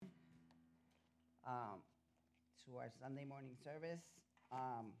um, to our Sunday morning service.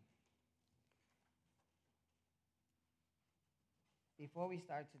 Um, Before we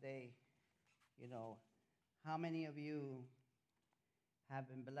start today, you know, how many of you have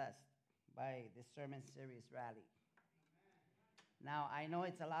been blessed by the sermon series rally? Now, I know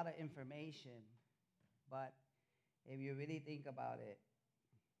it's a lot of information, but if you really think about it.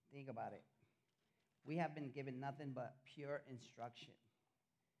 We have been given nothing but pure instruction.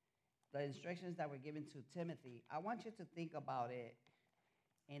 The instructions that were given to Timothy, I want you to think about it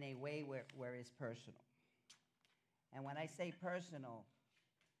in a way where it's personal. And when I say personal,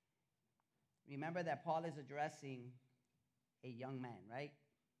 remember that Paul is addressing a young man, right?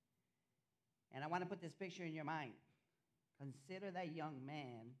 And I want to put this picture in your mind. Consider that young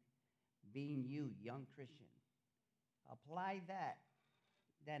man being you, young Christian. Apply that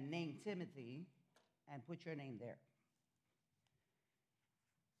name Timothy and put your name there.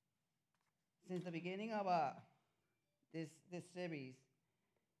 Since the beginning of this series,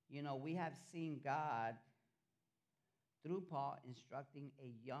 we have seen God through Paul instructing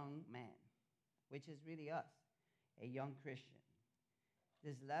a young man, which is really us, a young Christian.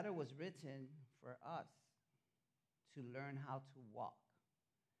 This letter was written for us to learn how to walk,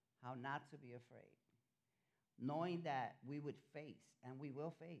 how not to be afraid, knowing that we would face, and we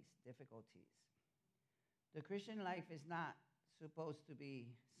will face, difficulties. The Christian life is not supposed to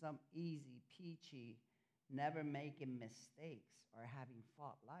be some easy, peachy, never making mistakes or having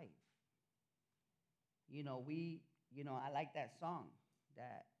fought life. I like that song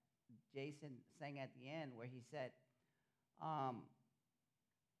that Jason sang at the end where he said,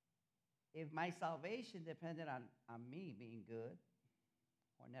 if my salvation depended on me being good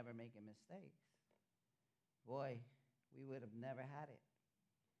or never making mistakes, boy, we would have never had it.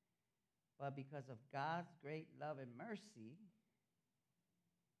 But because of God's great love and mercy,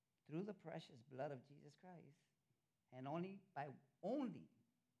 through the precious blood of Jesus Christ, and only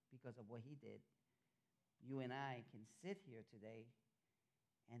because of what he did, you and I can sit here today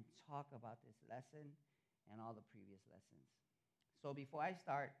and talk about this lesson and all the previous lessons. So before I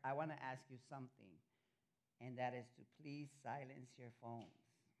start, I want to ask you something, and that is to please silence your phones.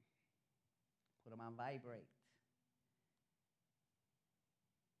 Put them on vibrate.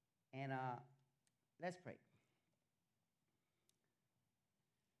 And let's pray.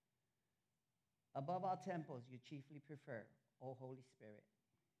 Above all temples you chiefly prefer, O Holy Spirit,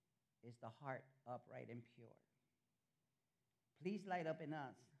 is the heart upright and pure. Please light up in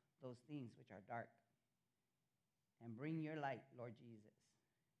us those things which are dark, and bring your light, Lord Jesus,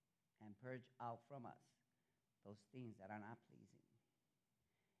 and purge out from us those things that are not pleasing.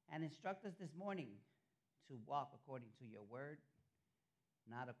 And instruct us this morning to walk according to your word,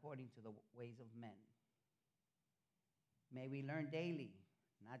 not according to the ways of men. May we learn daily,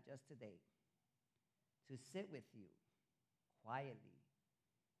 not just today, to sit with you quietly,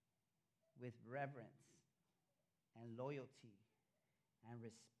 with reverence and loyalty and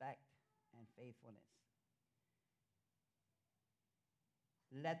respect and faithfulness.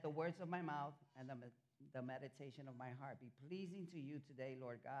 Let the words of my mouth and the meditation of my heart be pleasing to you today,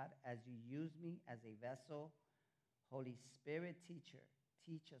 Lord God, as you use me as a vessel. Holy Spirit, teacher,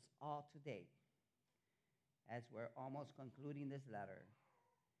 teach us all today as we're almost concluding this letter,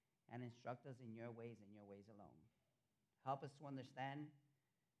 and instruct us in your ways and your ways alone. Help us to understand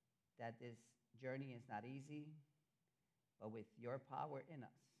that this journey is not easy, but with your power in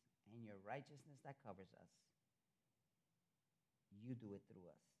us and your righteousness that covers us, you do it through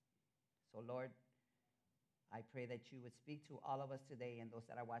us. So, Lord, I pray that you would speak to all of us today and those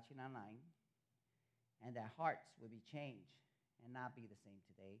that are watching online, and that hearts would be changed and not be the same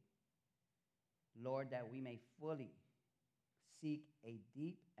today. Lord, that we may fully seek a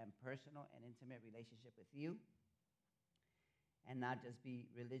deep and personal and intimate relationship with you, and not just be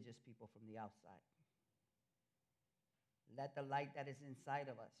religious people from the outside. Let the light that is inside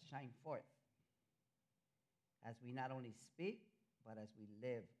of us shine forth as we not only speak, but as we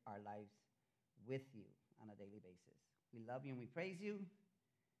live our lives with you on a daily basis. We love you and we praise you.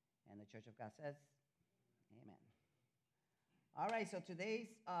 And the Church of God says, amen. All right, so today's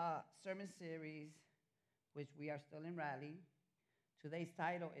sermon series, which we are still in Rally, today's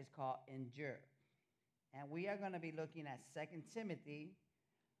title is called Endure. And we are going to be looking at 2 Timothy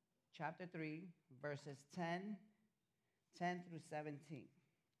chapter 3, verses 10 through 17.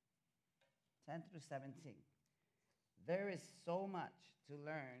 10 through 17. There is so much to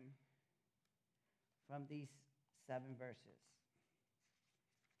learn from these 7 verses.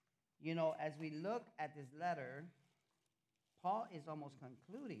 As we look at this letter, Paul is almost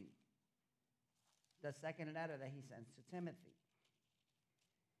concluding the second letter that he sends to Timothy.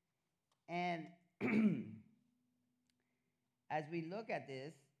 And As we look at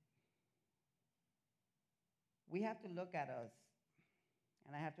this, we have to look at us,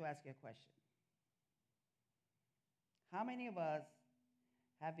 and I have to ask you a question. How many of us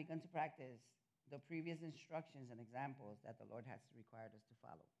have begun to practice the previous instructions and examples that the Lord has required us to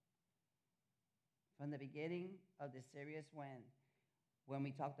follow? From the beginning of this series, when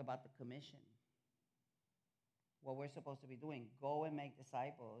we talked about the commission, what we're supposed to be doing, go and make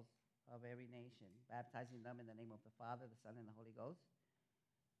disciples of every nation, baptizing them in the name of the Father, the Son, and the Holy Ghost,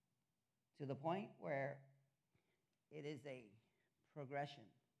 to the point where it is a progression.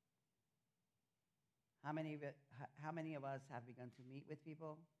 How many of us have begun to meet with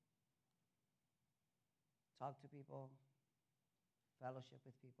people, talk to people, fellowship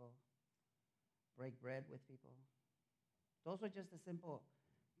with people, break bread with people? Those were just the simple,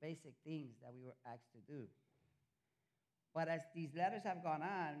 basic things that we were asked to do. But as these letters have gone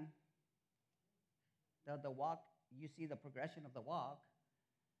on, the walk, you see the progression of the walk,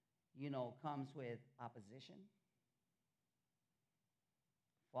 comes with opposition,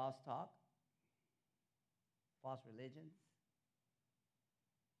 false talk, false religions,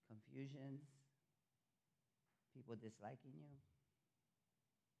 confusions, people disliking you,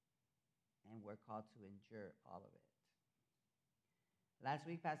 and we're called to endure all of it. Last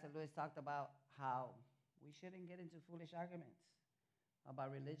week, Pastor Lewis talked about how we shouldn't get into foolish arguments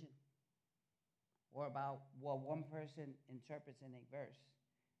about religion or about what one person interprets in a verse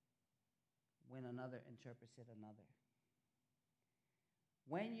when another interprets it another.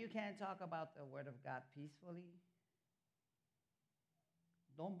 When you can't talk about the Word of God peacefully,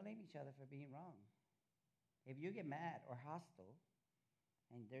 don't blame each other for being wrong. If you get mad or hostile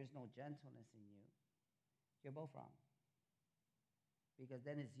and there's no gentleness in you, you're both wrong. Because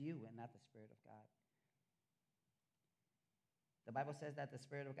then it's you and not the Spirit of God. The Bible says that the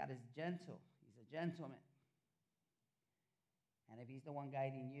Spirit of God is gentle. He's a gentleman. And if he's the one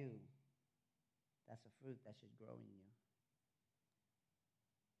guiding you, that's a fruit that should grow in you.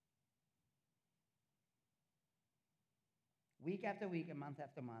 Week after week and month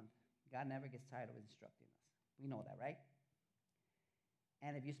after month, God never gets tired of instructing us. We know that, right?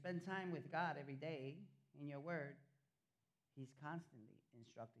 And if you spend time with God every day in your word, he's constantly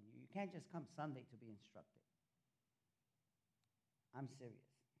instructing you. You can't just come Sunday to be instructed. I'm serious.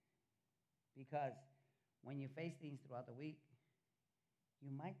 Because when you face things throughout the week,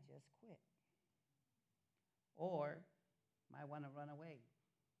 you might just quit. Or might want to run away.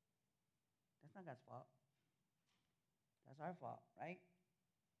 That's not God's fault. That's our fault, right?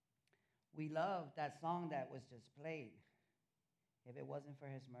 We love that song that was just played. If it wasn't for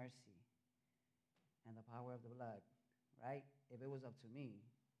his mercy and the power of the blood, right? If it was up to me,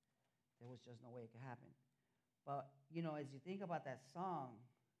 there was just no way it could happen. But, as you think about that song,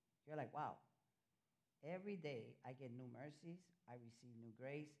 you're like, wow, every day I get new mercies, I receive new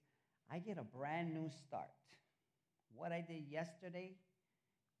grace, I get a brand new start. What I did yesterday,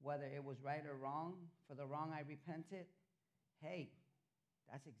 whether it was right or wrong, for the wrong I repented, hey,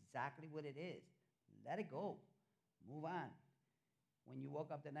 that's exactly what it is. Let it go. Move on. When you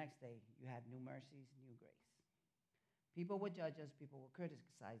woke up the next day, you had new mercies, new grace. People will judge us. People will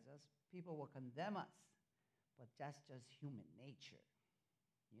criticize us. People will condemn us. But that's just human nature,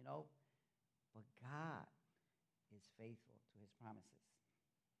 But God is faithful to his promises.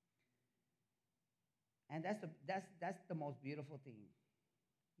 And that's the most beautiful thing,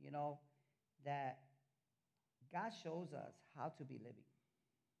 that God shows us how to be living.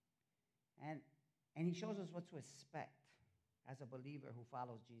 And he shows us what to expect as a believer who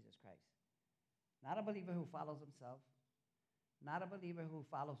follows Jesus Christ. Not a believer who follows himself, not a believer who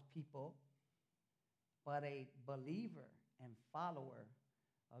follows people, but a believer and follower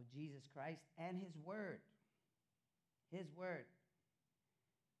of Jesus Christ and his word. His word.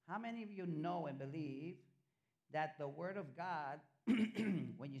 How many of you know and believe that the word of God,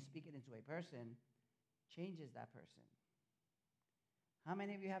 when you speak it into a person, changes that person? How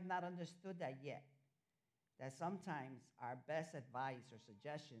many of you have not understood that yet? That sometimes our best advice or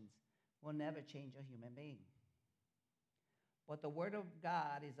suggestions will never change a human being. But the word of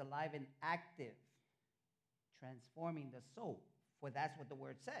God is alive and active, transforming the soul, for that's what the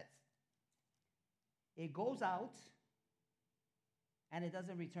word says. It goes out, and it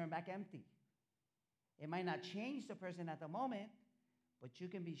doesn't return back empty. It might not change the person at the moment, but you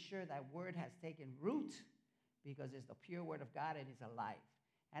can be sure that word has taken root because it's the pure word of God and it's alive.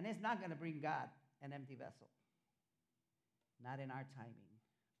 And it's not going to bring God an empty vessel. Not in our timing,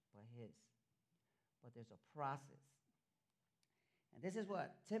 but his. But there's a process. And this is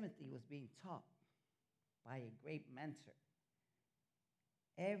what Timothy was being taught by a great mentor.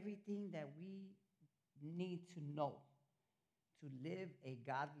 Everything that we need to know to live a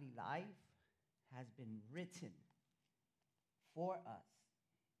godly life has been written for us.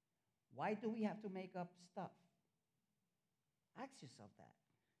 Why do we have to make up stuff? Ask yourself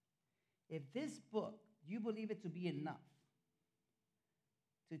that. If this book, you believe it to be enough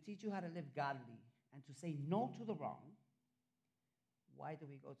to teach you how to live godly and to say no to the wrong, why do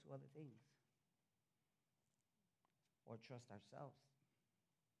we go to other things? Or trust ourselves?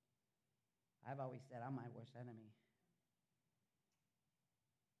 I've always said I'm my worst enemy.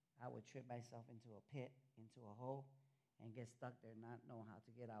 I would trip myself into a pit, into a hole, and get stuck there, not know how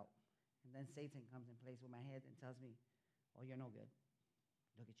to get out. And then Satan comes and plays with my head and tells me, oh, you're no good.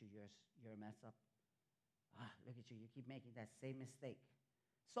 Look at you, you're a mess up. Look at you, you keep making that same mistake.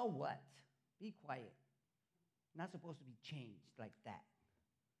 So what? Be quiet. Not supposed to be changed like that.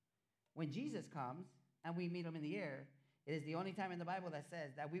 When Jesus comes and we meet him in the air, it is the only time in the Bible that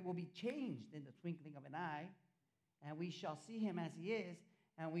says that we will be changed in the twinkling of an eye, and we shall see him as he is,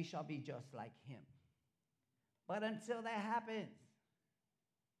 and we shall be just like him. But until that happens,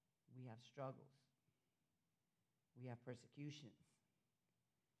 we have struggles. We have persecutions.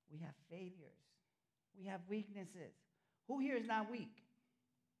 We have failures. We have weaknesses. Who here is not weak?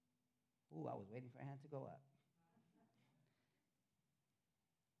 Ooh, I was waiting for a hand to go up.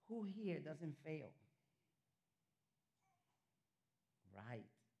 Who here doesn't fail? Right.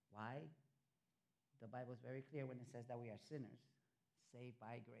 Why? The Bible is very clear when it says that we are sinners, saved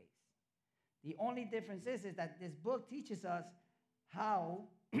by grace. The only difference is that this book teaches us how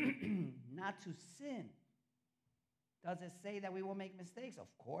not to sin. Does it say that we will make mistakes? Of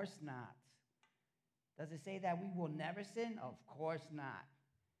course not. Does it say that we will never sin? Of course not.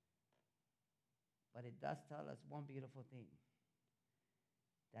 But it does tell us one beautiful thing,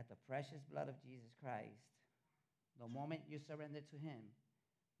 that the precious blood of Jesus Christ, the moment you surrendered to him,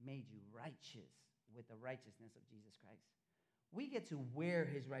 made you righteous with the righteousness of Jesus Christ. We get to wear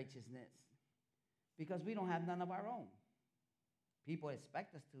his righteousness because we don't have none of our own. People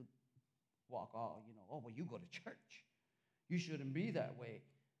expect us to walk all, oh, well, you go to church. You shouldn't be that way.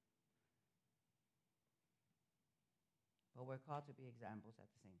 But we're called to be examples at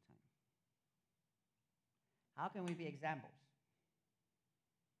the same time. How can we be examples?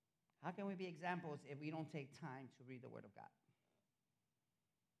 How can we be examples if we don't take time to read the Word of God?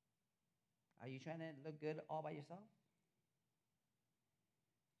 Are you trying to look good all by yourself?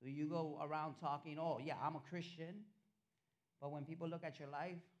 Do you go around talking, oh, yeah, I'm a Christian, but when people look at your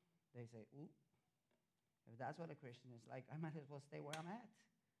life, they say, ooh, if that's what a Christian is like, I might as well stay where I'm at.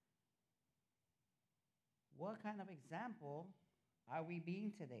 What kind of example are we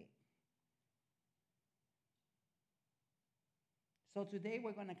being today? So today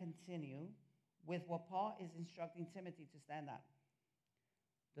we're going to continue with what Paul is instructing Timothy to stand on.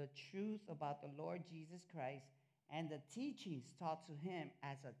 The truth about the Lord Jesus Christ and the teachings taught to him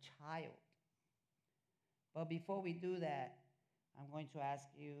as a child. But before we do that, I'm going to ask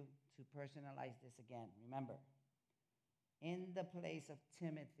you to personalize this again. Remember, in the place of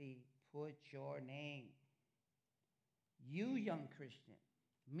Timothy, put your name. You, young Christian,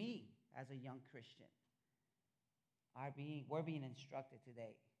 me as a young Christian, we're being instructed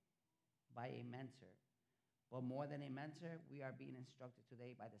today by a mentor. But more than a mentor, we are being instructed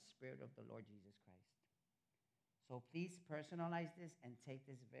today by the Spirit of the Lord Jesus Christ. So please personalize this and take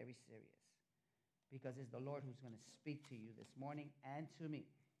this very serious, because it's the Lord who's going to speak to you this morning and to me.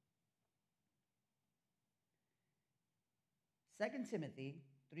 2 Timothy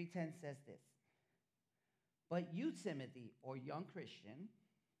 3:10 says this, but you, Timothy, or young Christian,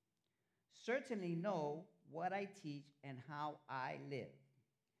 certainly know what I teach and how I live,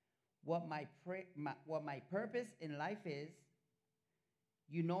 what my purpose in life is.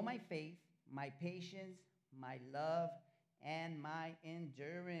 You know my faith, my patience, my love, and my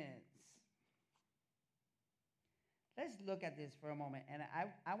endurance. Let's look at this for a moment, and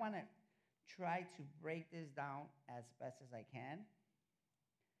I want to try to break this down as best as I can.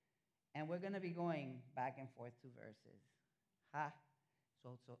 And we're going to be going back and forth to verses.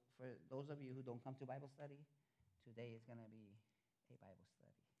 So for those of you who don't come to Bible study, today is going to be a Bible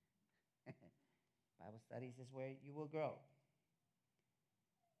study. Bible studies is where you will grow.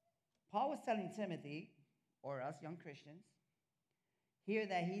 Paul was telling Timothy, or us young Christians, here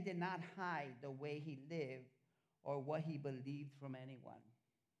that he did not hide the way he lived or what he believed from anyone.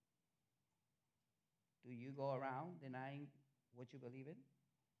 Do you go around denying what you believe in?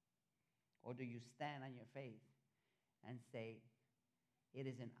 Or do you stand on your faith and say, it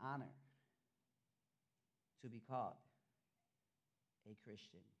is an honor to be called a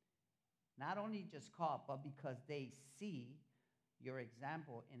Christian? Not only just called, but because they see your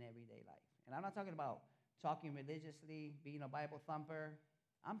example in everyday life. And I'm not talking about talking religiously, being a Bible thumper.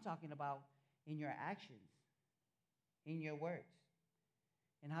 I'm talking about in your actions, in your words,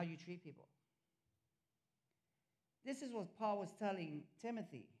 and how you treat people. This is what Paul was telling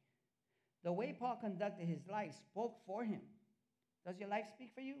Timothy. The way Paul conducted his life spoke for him. Does your life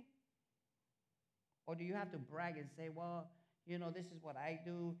speak for you? Or do you have to brag and say, well, this is what I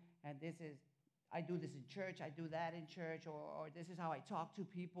do, and I do this in church, I do that in church, or this is how I talk to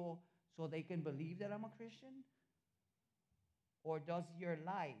people so they can believe that I'm a Christian? Or does your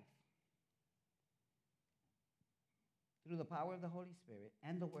life, through the power of the Holy Spirit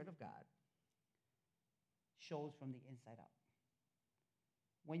and the Word of God, shows from the inside out?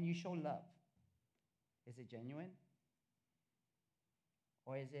 When you show love, is it genuine?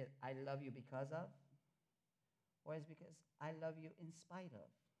 Or is it, I love you because of? Or is it because I love you in spite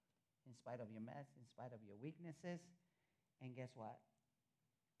of your mess, in spite of your weaknesses? And guess what?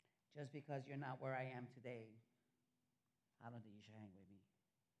 Just because you're not where I am today, I don't think you should hang with me.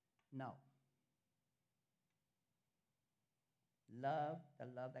 No. Love, the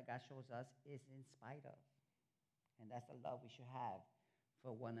love that God shows us, is in spite of. And that's the love we should have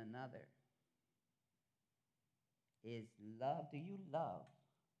for one another. Is love, do you love,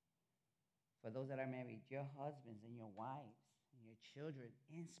 for those that are married, your husbands and your wives and your children,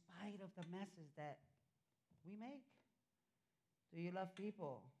 in spite of the messes that we make? Do you love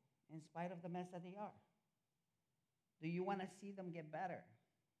people in spite of the mess that they are? Do you want to see them get better?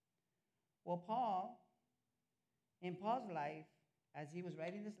 Well, in Paul's life, as he was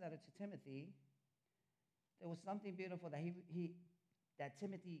writing this letter to Timothy, there was something beautiful that that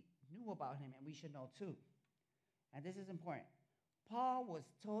Timothy knew about him, and we should know too. And this is important. Paul was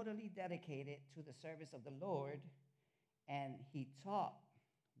totally dedicated to the service of the Lord, and he taught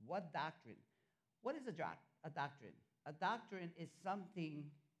what doctrine. What is a doctrine? A doctrine is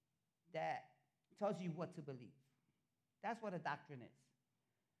something that tells you what to believe. That's what a doctrine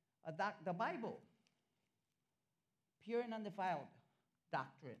is. The Bible, pure and undefiled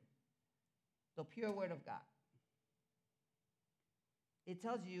doctrine, the pure Word of God. It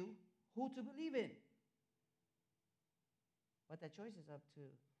tells you who to believe in. But the choice is up to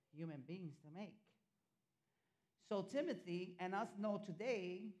human beings to make. So Timothy and us know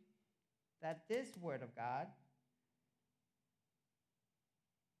today that this Word of God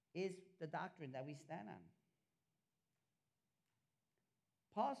is the doctrine that we stand on.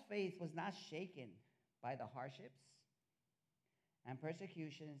 Paul's faith was not shaken by the hardships and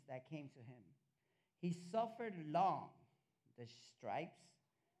persecutions that came to him. He suffered long the stripes,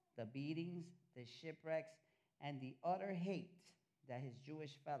 the beatings, the shipwrecks, and the utter hate that his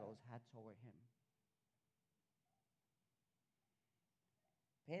Jewish fellows had toward him.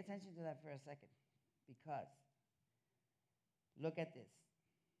 Pay attention to that for a second, because look at this.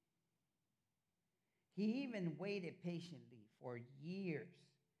 He even waited patiently for years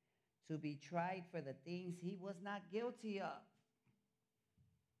to be tried for the things he was not guilty of.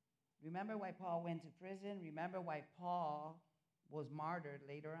 Remember why Paul went to prison? Remember why Paul was martyred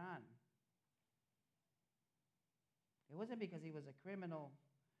later on? It wasn't because he was a criminal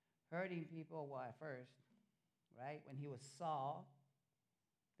hurting people, well, at first, right? When he was Saul,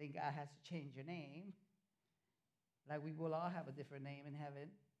 I think God has to change your name. Like we will all have a different name in heaven.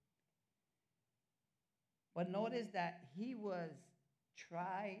 But notice that he was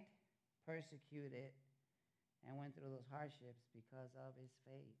tried, persecuted, and went through those hardships because of his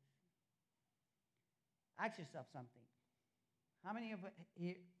faith. Ask yourself something. How many of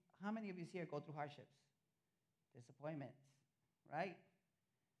you here go through hardships? Disappointments, right?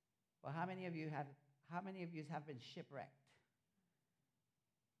 Well, how many of you have been shipwrecked?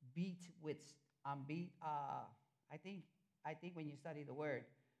 I think when you study the word,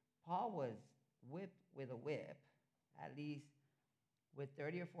 Paul was whipped with a whip, at least with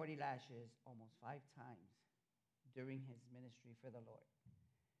 30 or 40 lashes, almost 5 times during his ministry for the Lord.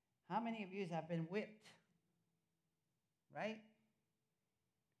 How many of you have been whipped? Right?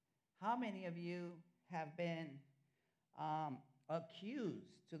 How many of you have been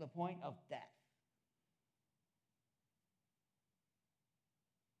accused to the point of death?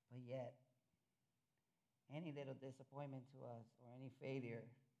 But yet, any little disappointment to us or any failure,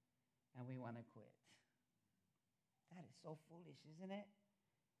 and we want to quit. That is so foolish, isn't it?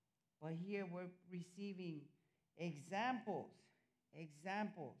 But here we're receiving examples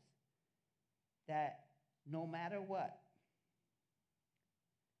that no matter what,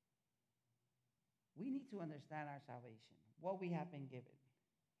 we need to understand our salvation, what we have been given,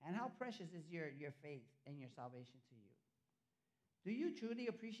 and how precious is your faith and your salvation to you. Do you truly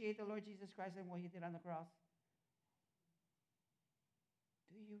appreciate the Lord Jesus Christ and what he did on the cross?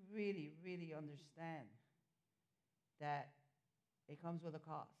 Do you really, really understand that it comes with a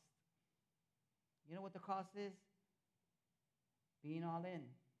cost? You know what the cost is? Being all in.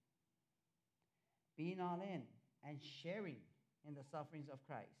 Being all in and sharing in the sufferings of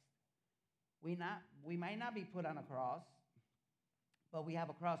Christ. We might not be put on a cross, but we have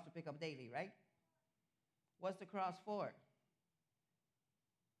a cross to pick up daily, right? What's the cross for?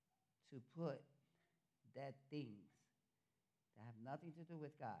 To put dead things that have nothing to do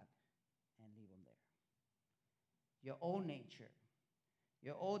with God and leave them there. Your old nature,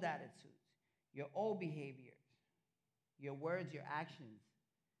 your old attitudes, your old behaviors, your words, your actions.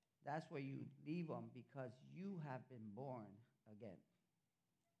 That's where you leave them because you have been born again.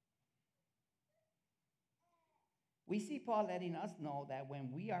 We see Paul letting us know that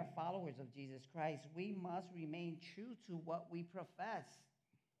when we are followers of Jesus Christ, we must remain true to what we profess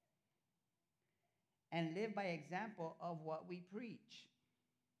and live by example of what we preach.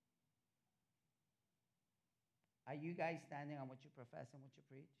 Are you guys standing on what you profess and what you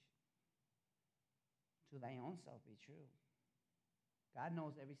preach? To thy own self be true. God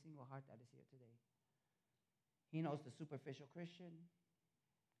knows every single heart that is here today. He knows the superficial Christian.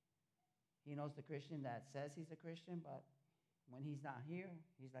 He knows the Christian that says he's a Christian, but when he's not here,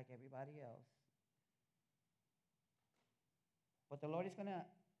 he's like everybody else. But the Lord is going to,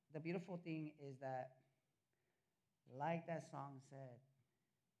 the beautiful thing is that, like that song said,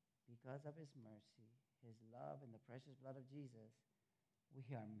 because of his mercy, his love, and the precious blood of Jesus, we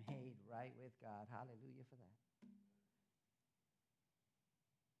are made right with God. Hallelujah for that.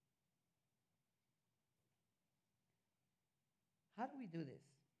 How do we do this?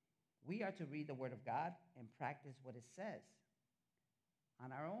 We are to read the Word of God and practice what it says.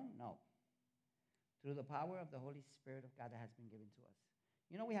 On our own? No. Through the power of the Holy Spirit of God that has been given to us.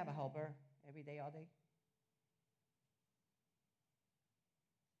 You know we have a helper every day, all day?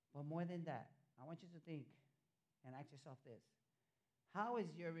 But more than that, I want you to think and ask yourself this. How is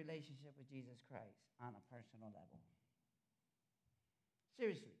your relationship with Jesus Christ on a personal level?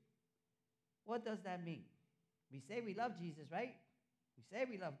 Seriously, what does that mean? We say we love Jesus, right? We say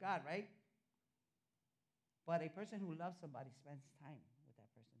we love God, right? But a person who loves somebody spends time with that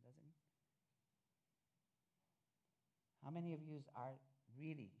person, doesn't he? How many of you are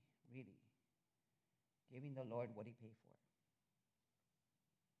really, really giving the Lord what he paid for?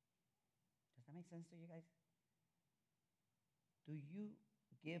 Does that make sense to you guys? Do you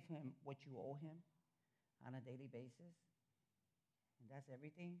give him what you owe him on a daily basis? And that's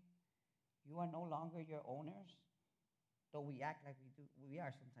everything? You are no longer your owners? Though we act like we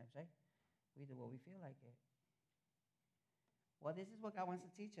are sometimes, right? We do what we feel like it. Well, this is what God wants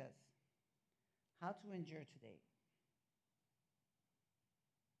to teach us. How to endure today.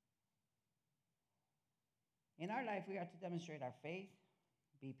 In our life, we are to demonstrate our faith,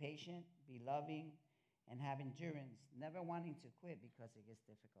 be patient, be loving, and have endurance, never wanting to quit because it gets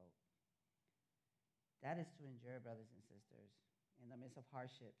difficult. That is to endure, brothers and sisters, in the midst of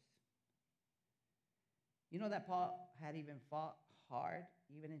hardships. You know that Paul had even fought hard,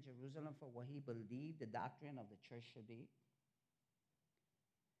 even in Jerusalem, for what he believed the doctrine of the church should be?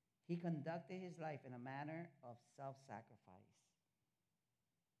 He conducted his life in a manner of self-sacrifice.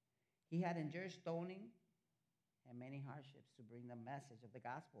 He had endured stoning and many hardships to bring the message of the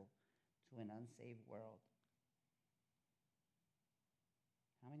gospel to an unsaved world.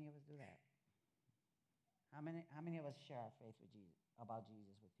 How many of us do that? How many of us share our faith with Jesus, about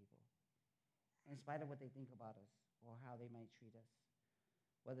Jesus with people? In spite of what they think about us or how they might treat us.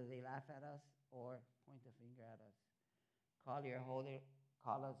 Whether they laugh at us or point the finger at us.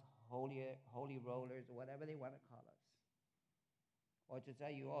 Call us holy rollers, or whatever they want to call us. Or to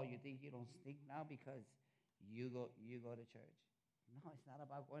tell you, oh, you think you don't stink now because you go to church. No, it's not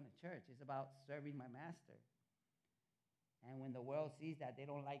about going to church. It's about serving my master. And when the world sees that, they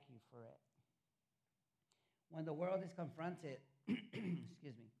don't like you for it. When the world is confronted,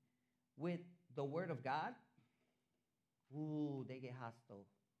 excuse me, with the word of God, ooh, they get hostile.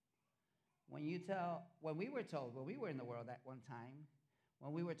 When we were in the world at one time,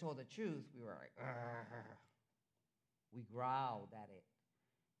 when we were told the truth, we were like, argh. We growled at it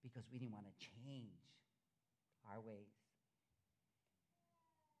because we didn't want to change our ways.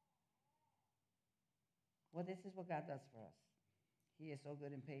 Well, this is what God does for us. He is so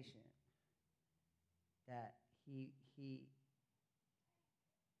good and patient that he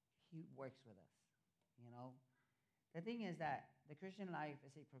works with us, you know. The thing is that the Christian life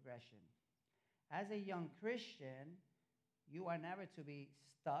is a progression. As a young Christian, you are never to be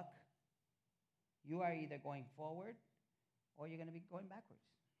stuck. You are either going forward or you're going to be going backwards.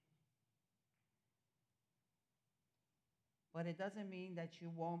 But it doesn't mean that you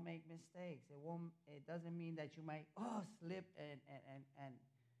won't make mistakes. It doesn't mean that you might slip and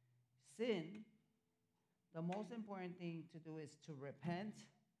sin. The most important thing to do is to repent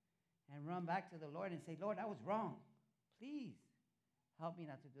and run back to the Lord and say, Lord, I was wrong. Please help me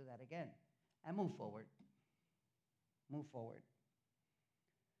not to do that again. And move forward. Move forward.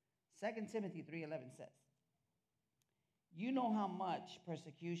 2 Timothy 3:11 says, you know how much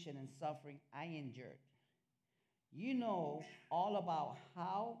persecution and suffering I endured. You know all about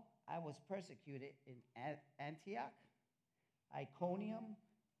how I was persecuted in Antioch, Iconium,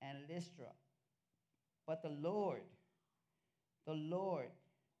 and Lystra. But the Lord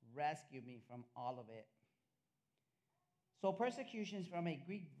rescued me from all of it. So persecution is from a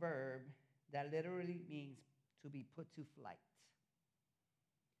Greek verb that literally means to be put to flight.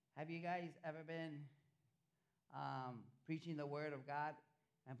 Have you guys ever been preaching the word of God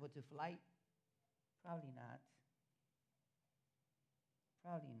and put to flight? Probably not.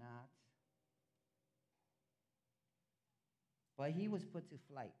 Probably not. But he was put to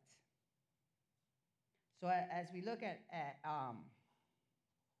flight. So as we look at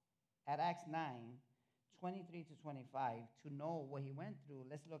Acts 9:23 to 25, to know what he went through,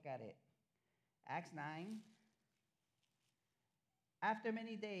 let's look at it. Acts 9, after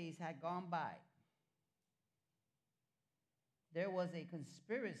many days had gone by, there was a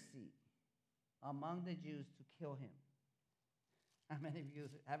conspiracy among the Jews to kill him. How many of you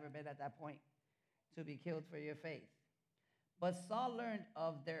have ever been at that point to be killed for your faith? But Saul learned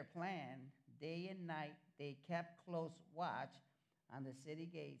of their plan. Day and night they kept close watch on the city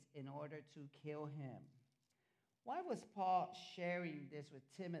gates in order to kill him. Why was Paul sharing this with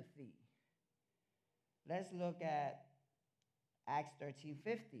Timothy? Let's look at Acts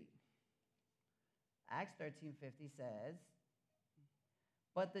 13:50. Acts 13:50 says,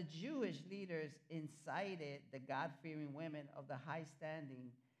 but the Jewish leaders incited the God-fearing women of the high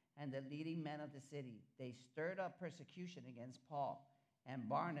standing and the leading men of the city. They stirred up persecution against Paul and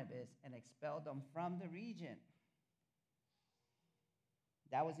Barnabas and expelled them from the region.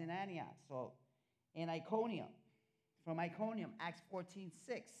 That was in Antioch. So in Iconium, from Iconium, Acts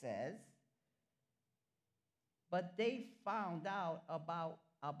 14:6 says, but they found out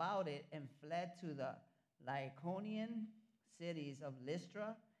about it and fled to the Lycaonian cities of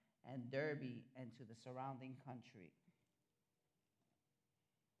Lystra and Derbe and to the surrounding country.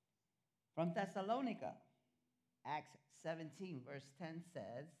 From Thessalonica, Acts 17, verse 10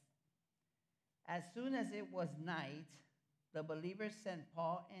 says, as soon as it was night, the believers sent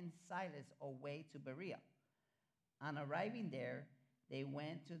Paul and Silas away to Berea. On arriving there, they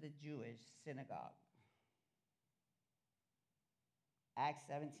went to the Jewish synagogue. Acts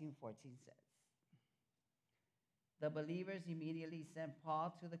 17:14 says, the believers immediately sent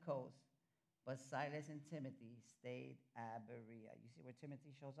Paul to the coast, but Silas and Timothy stayed at Berea. You see where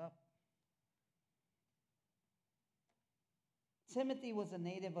Timothy shows up? Timothy was a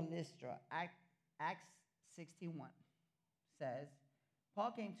native of Lystra. Acts 16:1 says,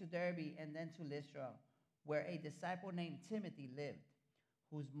 Paul came to Derbe and then to Lystra, where a disciple named Timothy lived,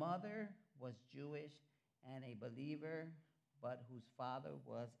 whose mother was Jewish and a believer, but whose father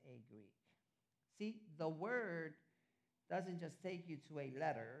was a Greek. See, the word doesn't just take you to a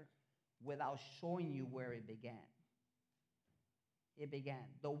letter without showing you where it began. It began.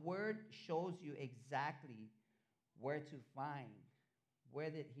 The word shows you exactly where to find. Where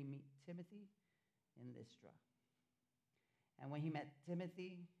did he meet Timothy? In Lystra. And when he met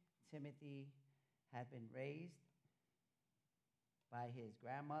Timothy, Timothy had been raised by his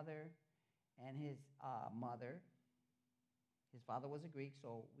grandmother and his mother. His father was a Greek,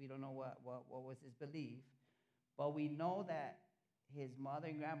 so we don't know what was his belief. But we know that his mother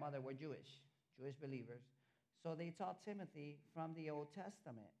and grandmother were Jewish believers. So they taught Timothy from the Old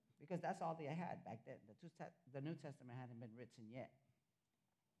Testament, because that's all they had back then. The New Testament hadn't been written yet.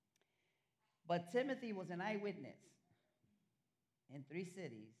 But Timothy was an eyewitness in 3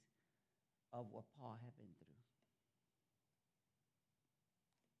 cities of what Paul had been through.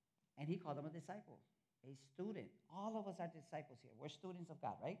 And he called him a disciple, a student. All of us are disciples here. We're students of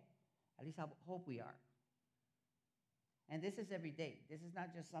God, right? At least I hope we are. And this is every day. This is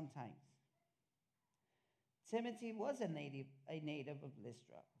not just sometimes. Timothy was a native of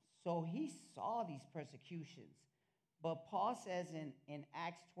Lystra. So he saw these persecutions. But Paul says in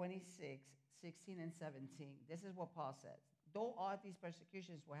Acts 26, 16 and 17, this is what Paul says. Though all these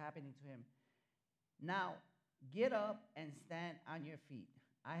persecutions were happening to him, now get up and stand on your feet.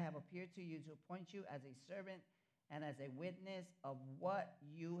 I have appeared to you to appoint you as a servant and as a witness of what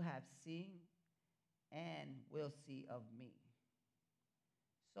you have seen and will see of me.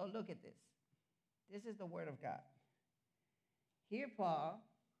 So look at this. This is the word of God. Here, Paul,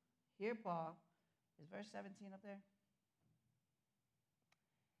 here, Paul, is verse 17 up there?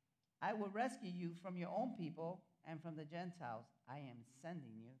 I will rescue you from your own people and from the Gentiles. I am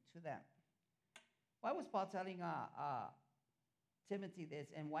sending you to them. Why was Paul telling Timothy this,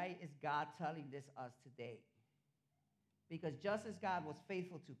 and why is God telling this us today? Because just as God was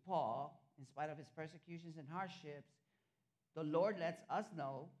faithful to Paul, in spite of his persecutions and hardships, the Lord lets us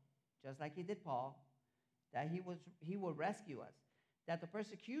know, just like he did Paul, that he will rescue us. That the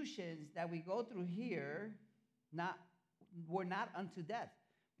persecutions that we go through here were not unto death.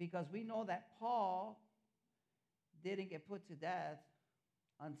 Because we know that Paul didn't get put to death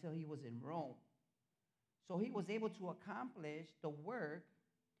until he was in Rome. So he was able to accomplish the work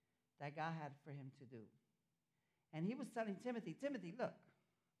that God had for him to do. And he was telling Timothy, Timothy, look,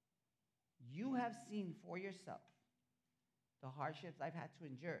 you have seen for yourself the hardships I've had to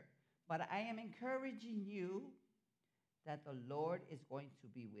endure. But I am encouraging you that the Lord is going to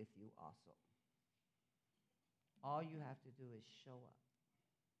be with you also. All you have to do is show up.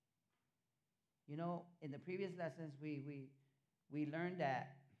 You know, in the previous lessons, we learned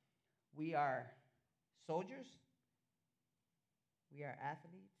that we are soldiers, we are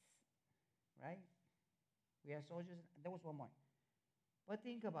athletes, right? We are soldiers. There was one more. But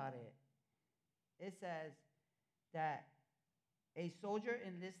think about it. It says that a soldier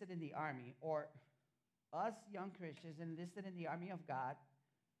enlisted in the army, or us young Christians enlisted in the army of God,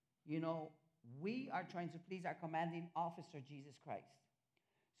 you know, we are trying to please our commanding officer, Jesus Christ.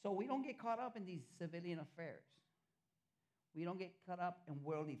 So we don't get caught up in these civilian affairs. We don't get caught up in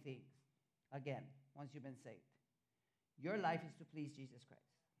worldly things. Again, once you've been saved. Your life is to please Jesus Christ.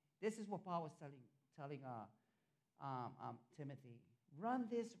 This is what Paul was telling Timothy. Run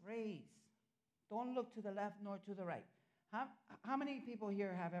this race. Don't look to the left nor to the right. How many people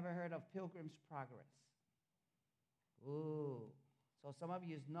here have ever heard of Pilgrim's Progress? Ooh. So some of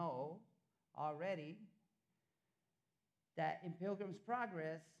you know already that in Pilgrim's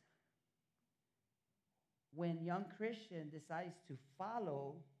Progress, when young Christian decides to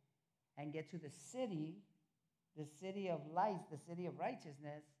follow and get to the city of light, the city of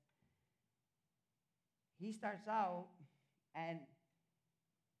righteousness, he starts out and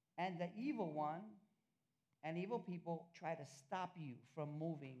the evil one and evil people try to stop you from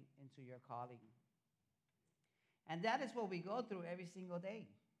moving into your calling. And that is what we go through every single day.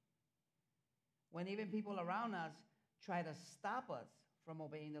 When even people around us try to stop us from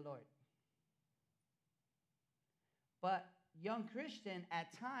obeying the Lord. But young Christian,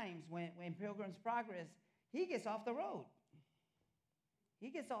 at times, when Pilgrim's Progress, he gets off the road. He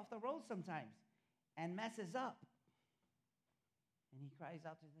gets off the road sometimes and messes up. And he cries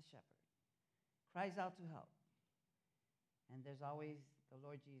out to the shepherd, cries out to help. And there's always the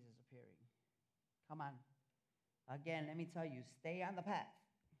Lord Jesus appearing. Come on. Again, let me tell you, stay on the path.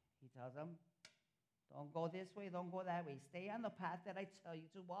 He tells them, don't go this way, don't go that way. Stay on the path that I tell you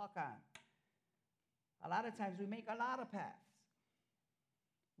to walk on. A lot of times we make a lot of paths.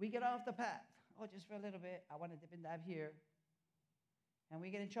 We get off the path. Oh, just for a little bit. I want to dip and dive here. And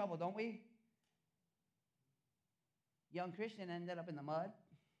we get in trouble, don't we? Young Christian ended up in the mud,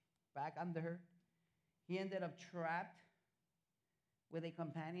 back under. He ended up trapped with a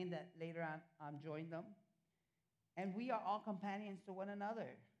companion that later on joined them. And we are all companions to one another.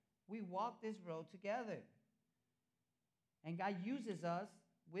 We walk this road together. And God uses us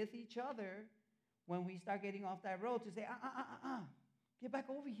with each other when we start getting off that road to say, get back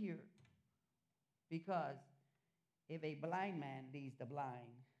over here. Because if a blind man leads the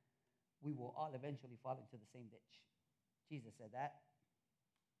blind, we will all eventually fall into the same ditch. Jesus said that.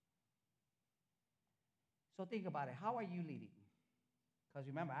 So think about it. How are you leading? Because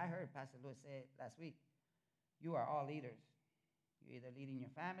remember, I heard Pastor Lewis say it last week. You are all leaders. You're either leading your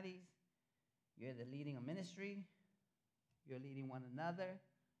families, you're either leading a ministry, you're leading one another,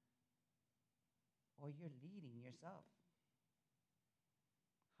 or you're leading yourself.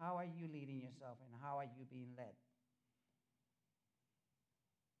 How are you leading yourself, and how are you being led?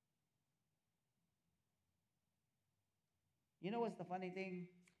 You know what's the funny thing?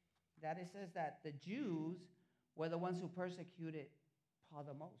 That it says that the Jews were the ones who persecuted Paul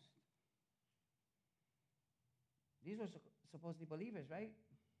the most. These were supposed to be believers, right?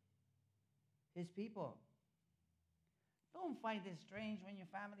 His people. Don't find it strange when your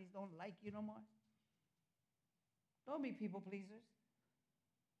families don't like you no more. Don't be people pleasers.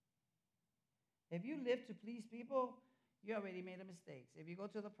 If you live to please people, you already made a mistake. If you go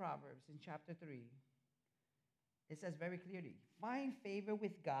to the Proverbs in chapter 3, it says very clearly, find favor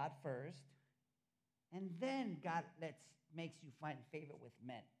with God first, and then God makes you find favor with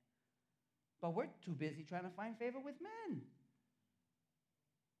men. But we're too busy trying to find favor with men.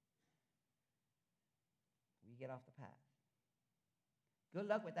 get off the path. Good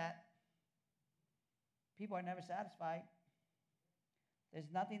luck with that. People are never satisfied. There's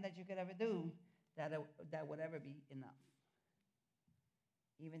nothing that you could ever do that would ever be enough.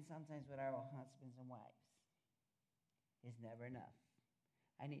 Even sometimes with our husbands and wives, it's never enough.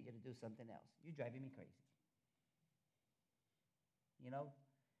 I need you to do something else. You're driving me crazy. You know?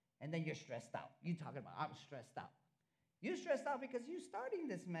 And then you're stressed out. You talking about, I'm stressed out. You're stressed out because you're starting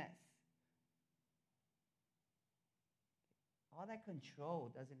this mess. All that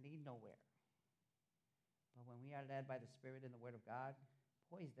control doesn't lead nowhere. But when we are led by the Spirit and the Word of God,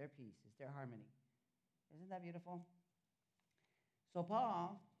 boy, is their peace, is their harmony. Isn't that beautiful? So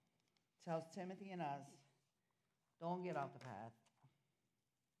Paul tells Timothy and us, don't get off the path.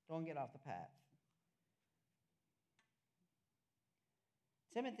 Don't get off the path.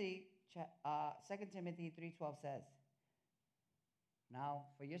 Timothy, 2 Timothy 3:12 says, now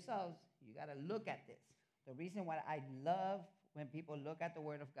for yourselves, you got to look at this. The reason why I love when people look at the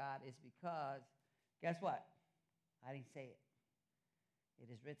Word of God is because, guess what? I didn't say it.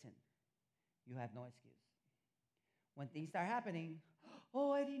 It is written. You have no excuse. When things start happening,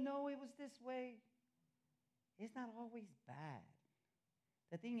 oh, I didn't know it was this way. It's not always bad.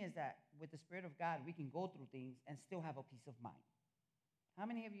 The thing is that with the Spirit of God, we can go through things and still have a peace of mind. How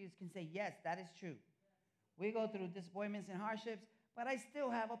many of you can say, yes, that is true? We go through disappointments and hardships, but I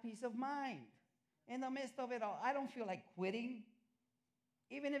still have a peace of mind. In the midst of it all, I don't feel like quitting.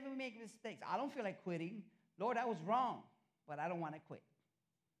 Even if we make mistakes, I don't feel like quitting. Lord, I was wrong, but I don't want to quit.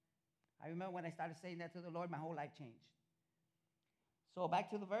 I remember when I started saying that to the Lord, my whole life changed. So back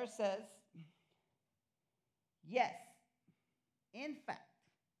to the verse says, yes, in fact,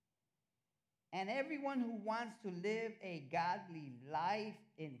 and everyone who wants to live a godly life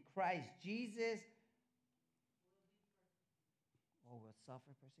in Christ Jesus will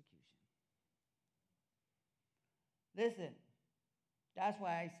suffer persecution. Listen, that's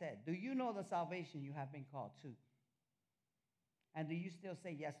why I said, do you know the salvation you have been called to? And do you still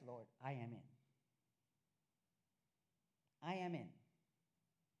say, yes, Lord, I am in? I am in.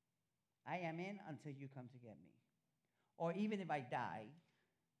 I am in until you come to get me. Or even if I die,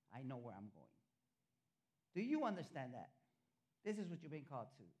 I know where I'm going. Do you understand that? This is what you've been called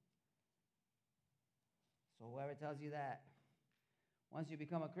to. So whoever tells you that, once you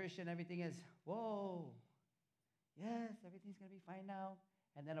become a Christian, everything is, whoa, yes, everything's going to be fine now.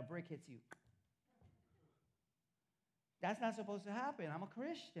 And then a brick hits you. That's not supposed to happen. I'm a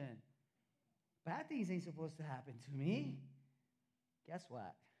Christian. Bad things ain't supposed to happen to me. Guess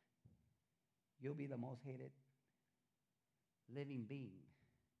what? You'll be the most hated living being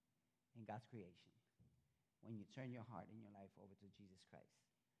in God's creation when you turn your heart and your life over to Jesus Christ.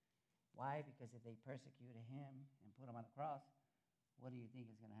 Why? Because if they persecuted him and put him on a cross, what do you think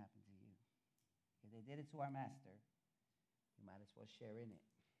is going to happen to you? If they did it to our master, you might as well share in it.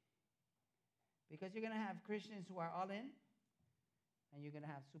 Because you're going to have Christians who are all in, and you're going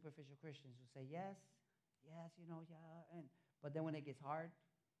to have superficial Christians who say, yes, yes, you know, yeah. But then when it gets hard,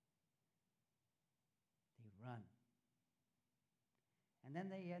 they run. And then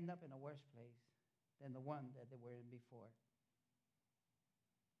they end up in a worse place than the one that they were in before.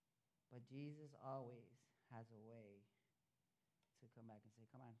 But Jesus always has a way to come back and say,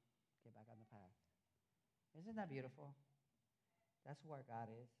 come on, get back on the path. Isn't that beautiful? That's who our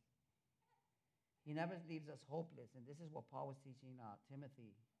God is. He never leaves us hopeless. And this is what Paul was teaching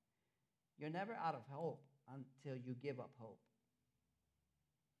Timothy. You're never out of hope until you give up hope.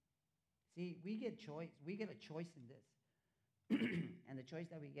 See, we get a choice in this. And the choice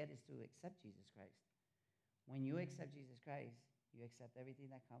that we get is to accept Jesus Christ. When you accept Jesus Christ, you accept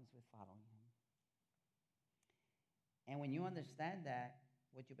everything that comes with following him. And when you understand that,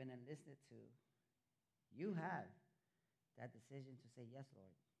 what you've been enlisted to, you have that decision to say, yes,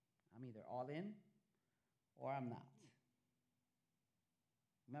 Lord, I'm either all in or I'm not.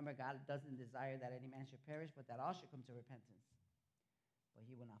 Remember, God doesn't desire that any man should perish, but that all should come to repentance. But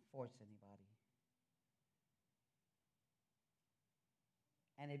he will not force anybody.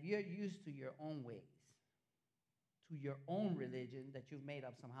 And if you're used to your own ways, to your own religion that you've made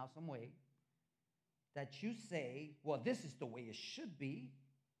up somehow, some way, that you say, well, this is the way it should be,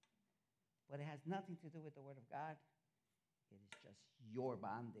 but it has nothing to do with the Word of God, it is just your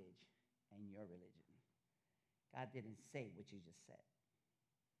bondage and your religion. God didn't say what you just said.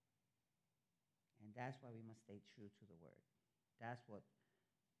 And that's why we must stay true to the Word. That's what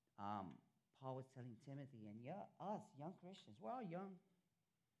Paul was telling Timothy. And us, young Christians, we're all young.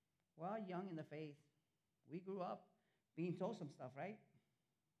 We're all young in the faith. We grew up being told some stuff, right?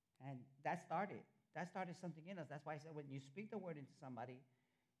 And that started something in us. That's why I said when you speak the Word into somebody,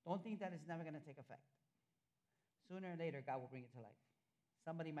 don't think that it's never going to take effect. Sooner or later, God will bring it to life.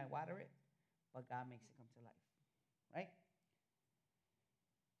 Somebody might water it, but God makes it come to life, right?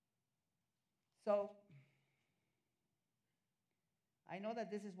 So I know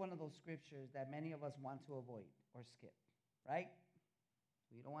that this is one of those scriptures that many of us want to avoid or skip, right?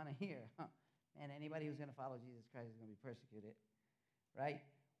 We don't want to hear, man, anybody who's going to follow Jesus Christ is going to be persecuted, right?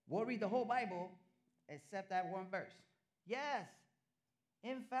 We'll read the whole Bible except that one verse. Yes,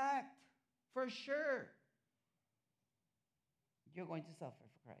 in fact, for sure, you're going to suffer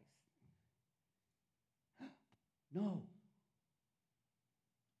for Christ. No,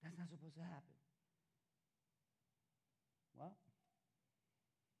 that's not supposed to happen. Well,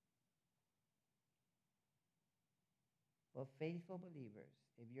 but faithful believers,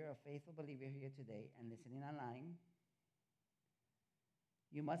 if you're a faithful believer here today and listening online,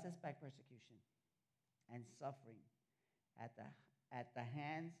 you must expect persecution and suffering at the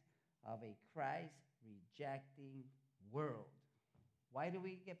hands of a Christ-rejecting world. Why do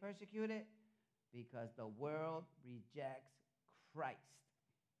we get persecuted? Because the world rejects Christ.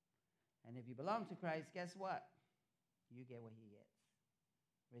 And if you belong to Christ, guess what? You get what he gets.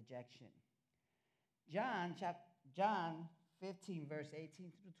 Rejection. John 15, verse 18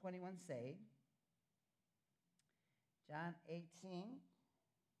 through 21 say, John 18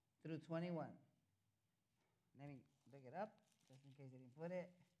 through 21. Let me look it up, just in case I didn't put it.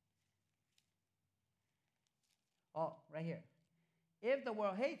 Oh, right here. If the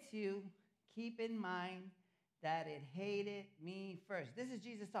world hates you, keep in mind that it hated me first. This is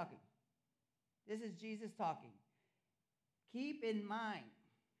Jesus talking. This is Jesus talking. Keep in mind,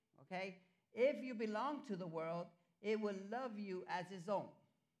 okay? If you belong to the world, it will love you as its own.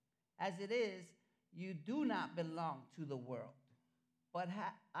 As it is, you do not belong to the world. But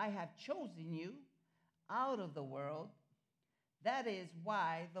I have chosen you out of the world. That is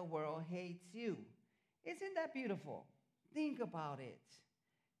why the world hates you. Isn't that beautiful? Think about it.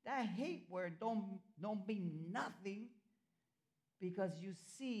 That hate word don't mean nothing, because you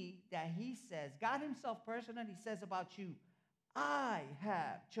see that he says, God himself personally says about you, I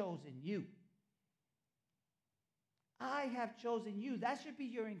have chosen you. I have chosen you. That should be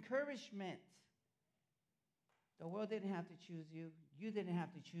your encouragement. The world didn't have to choose you. You didn't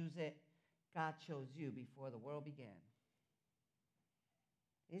have to choose it. God chose you before the world began.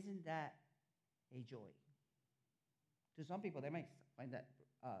 Isn't that a joy? To some people, they might find that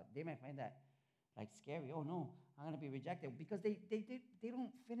like scary. Oh no, I'm going to be rejected, because they don't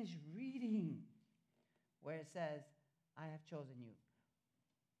finish reading where it says, I have chosen you.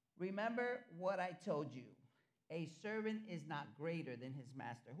 Remember what I told you. A servant is not greater than his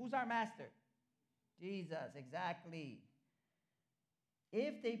master. Who's our master? Jesus, exactly.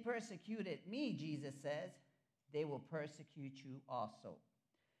 If they persecuted me, Jesus says, they will persecute you also.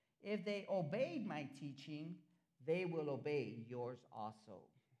 If they obeyed my teaching, they will obey yours also.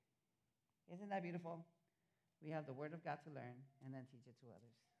 Isn't that beautiful? We have the word of God to learn and then teach it to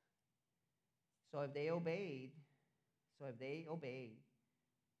others. So if they obeyed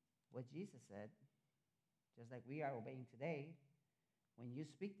what Jesus said, just like we are obeying today, when you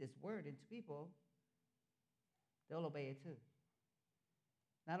speak this word into people, they'll obey it too.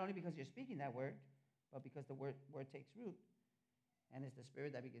 Not only because you're speaking that word, but because the word takes root, and it's the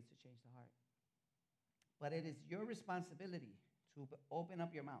Spirit that begins to change the heart. But it is your responsibility to open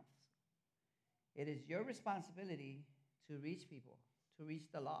up your mouths. It is your responsibility to reach people, to reach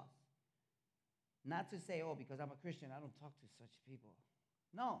the lost. Not to say, oh, because I'm a Christian, I don't talk to such people.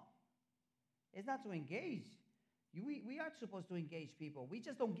 No. It's not to engage. We are supposed to engage people. We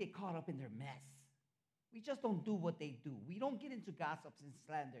just don't get caught up in their mess. We just don't do what they do. We don't get into gossips and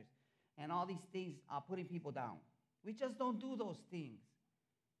slanders and all these things putting people down. We just don't do those things.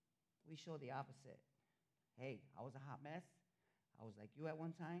 We show the opposite. Hey, I was a hot mess. I was like you at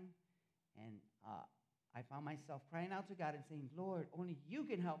one time. And I found myself crying out to God and saying, Lord, only you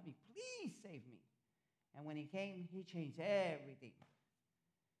can help me. Please save me. And when he came, he changed everything.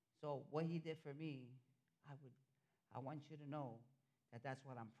 So what he did for me, I want you to know that that's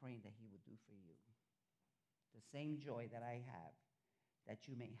what I'm praying that he would do for you. The same joy that I have, that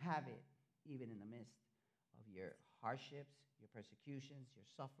you may have it even in the midst of your hardships, your persecutions, your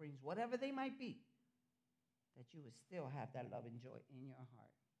sufferings, whatever they might be, that you would still have that love and joy in your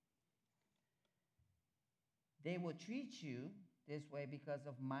heart. They will treat you this way because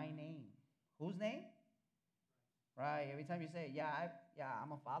of my name. Whose name? Right. Every time you say,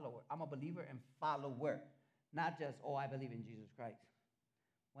 I'm a follower. I'm a believer and follower. Not just, I believe in Jesus Christ.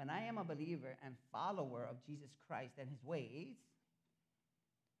 When I am a believer and follower of Jesus Christ and his ways,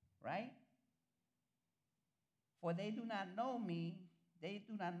 right? For they do not know me. They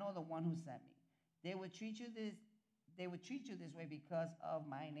do not know the one who sent me. They will treat you they would treat you this way because of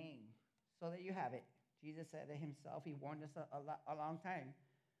my name. So there you have it. Jesus said it himself. He warned us a long time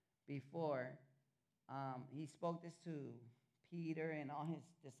before. He spoke this to Peter and all his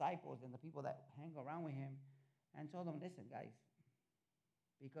disciples and the people that hang around with him and told them, listen, guys,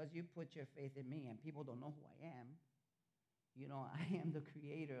 because you put your faith in me and people don't know who I am, you know, I am the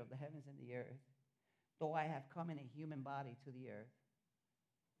creator of the heavens and the earth. Though I have come in a human body to the earth,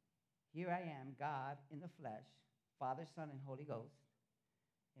 here I am, God in the flesh, Father, Son, and Holy Ghost,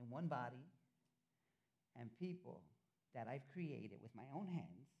 in one body, and people that I've created with my own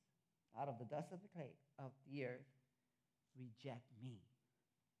hands out of the dust of the clay of the earth reject me.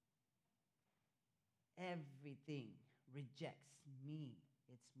 Everything rejects me,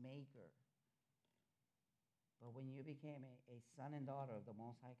 its maker. But when you became a son and daughter of the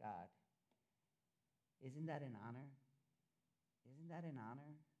Most High God, isn't that an honor? Isn't that an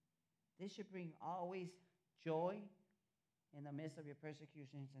honor? This should bring always joy in the midst of your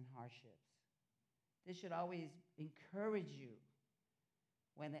persecutions and hardships. This should always encourage you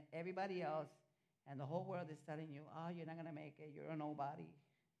when everybody else and the whole world is telling you, oh, you're not going to make it, you're a nobody.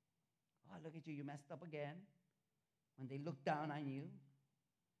 Oh, look at you, you messed up again. When they look down on you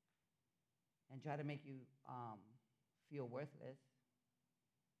and try to make you feel worthless,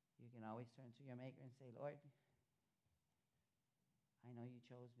 you can always turn to your Maker and say, Lord, I know you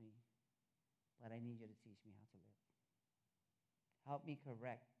chose me, but I need you to teach me how to live. Help me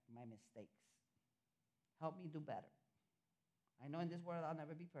correct my mistakes. Help me do better. I know in this world I'll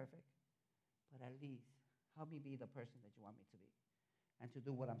never be perfect, but at least help me be the person that you want me to be and to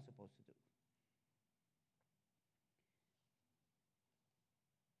do what I'm supposed to do.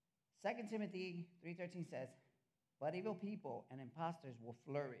 2 Timothy 3:13 says, but evil people and impostors will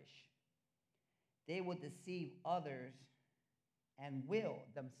flourish. They will deceive others and will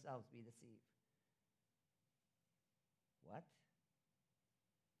themselves be deceived. What?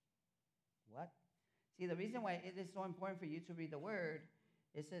 What? See, the reason why it is so important for you to read the word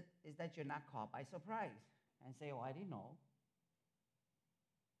is that you're not caught by surprise and say, oh, I didn't know.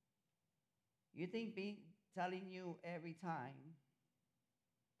 You think telling you every time,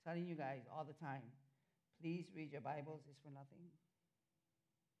 telling you guys all the time, please read your Bibles is for nothing?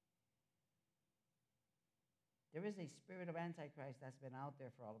 There is a spirit of Antichrist that's been out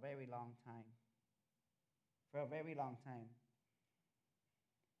there for a very long time. For a very long time.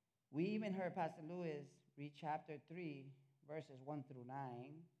 We even heard Pastor Lewis read chapter 3, verses 1 through 9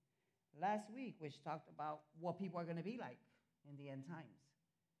 last week, which talked about what people are going to be like in the end times.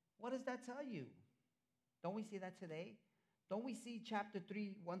 What does that tell you? Don't we see that today? Don't we see chapter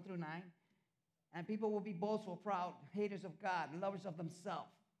 3, 1 through 9? And people will be boastful, proud, haters of God, lovers of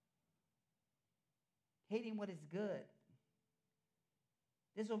themselves, hating what is good,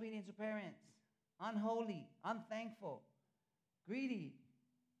 disobedient to parents, unholy, unthankful, greedy,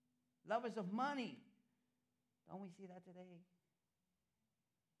 lovers of money. Don't we see that today?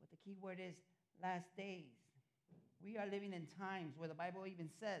 But the key word is last days. We are living in times where the Bible even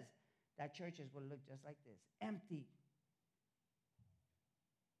says that churches will look just like this, empty.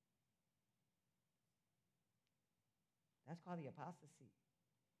 That's called the apostasy.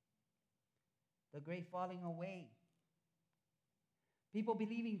 The great falling away. People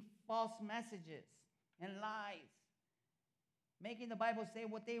believing false messages and lies. Making the Bible say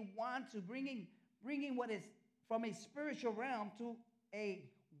what they want to, bringing what is from a spiritual realm to a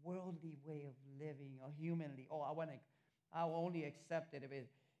worldly way of living or humanly. Oh, I'll only accept it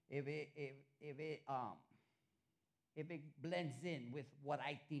if it blends in with what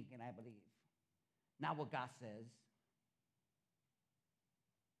I think and I believe, not what God says.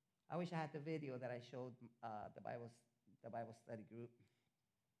 I wish I had the video that I showed the Bible study group,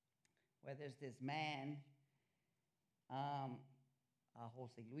 where there's this man,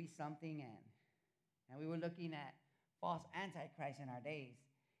 Jose Luis something, and we were looking at false antichrist in our days.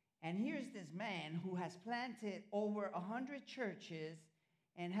 And here's this man who has planted over 100 churches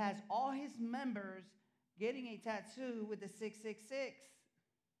and has all his members getting a tattoo with the 666,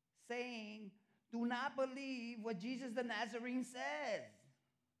 saying, do not believe what Jesus the Nazarene says.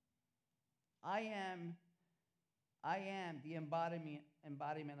 I am the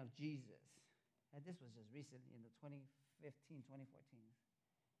embodiment of Jesus. And this was just recently in the 2015, 2014.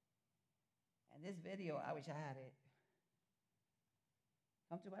 And this video, I wish I had it.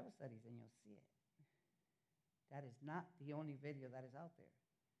 Come to Bible studies and you'll see it. That is not the only video that is out there.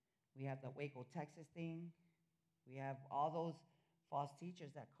 We have the Waco, Texas thing. We have all those false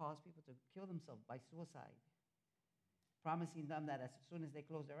teachers that cause people to kill themselves by suicide, promising them that as soon as they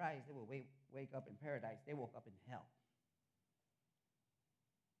close their eyes, they will wake up in paradise. They woke up in hell.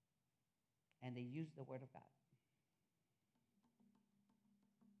 And they used the word of God.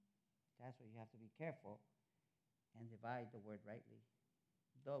 That's where you have to be careful and divide the word rightly.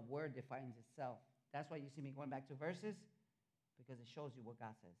 The word defines itself. That's why you see me going back to verses, because it shows you what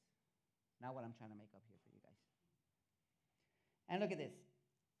God says, not what I'm trying to make up here for you guys. And look at this.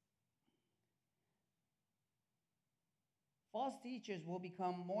 False teachers will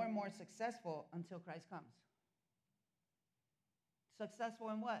become more and more successful until Christ comes. Successful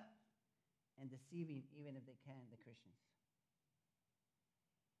in what? In deceiving, even if they can, the Christians.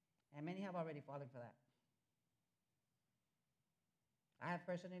 And many have already fallen for that. I have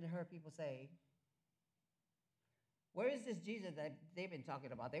personally heard people say, where is this Jesus that they've been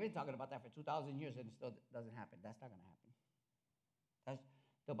talking about? They've been talking about that for 2,000 years and it still doesn't happen. That's not going to happen.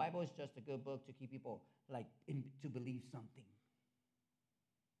 The Bible is just a good book to keep people to believe something.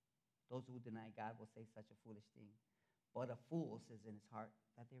 Those who deny God will say such a foolish thing. But a fool says in his heart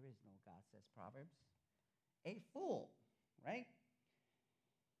that there is no God, says Proverbs. A fool, right?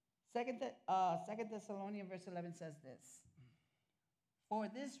 Second Thessalonians verse 11 says this. For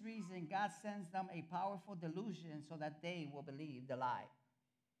this reason, God sends them a powerful delusion so that they will believe the lie.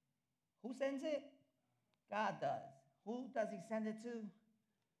 Who sends it? God does. Who does he send it to?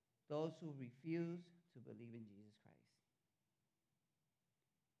 Those who refuse to believe in Jesus Christ.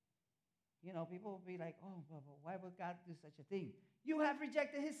 You know, people will be like, oh, but why would God do such a thing? You have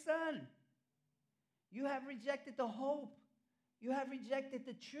rejected his son. You have rejected the hope. You have rejected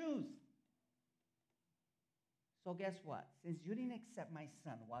the truth. So guess what? Since you didn't accept my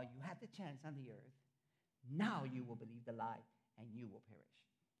son while you had the chance on the earth, now you will believe the lie and you will perish.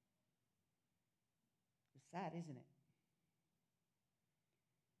 It's sad, isn't it?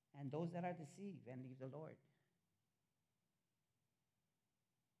 And those that are deceived and leave the Lord,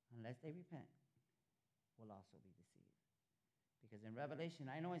 unless they repent, will also be deceived. Because in Revelation,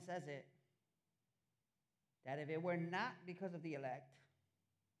 I know it says it, that if it were not because of the elect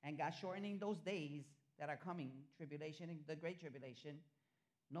and God shortening those days that are coming, tribulation, the great tribulation,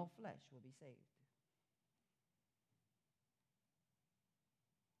 no flesh will be saved.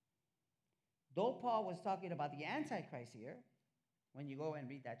 Though Paul was talking about the Antichrist here, when you go and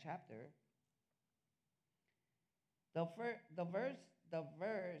read that chapter, the verse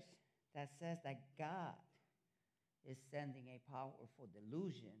that says that God is sending a powerful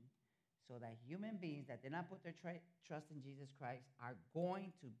delusion so that human beings that did not put their trust in Jesus Christ are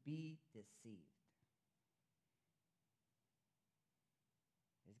going to be deceived.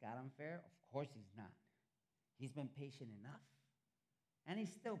 Is God unfair? Of course he's not. He's been patient enough. And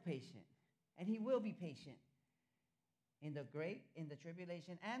he's still patient. And he will be patient in the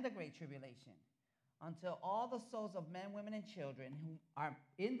tribulation and the great tribulation until all the souls of men, women, and children who are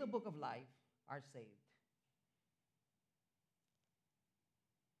in the book of life are saved.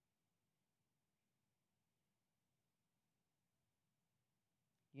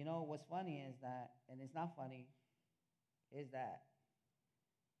 You know, what's funny is that, and it's not funny, is that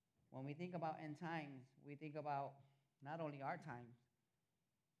when we think about end times, we think about not only our times,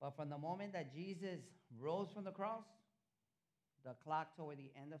 but from the moment that Jesus rose from the cross, the clock toward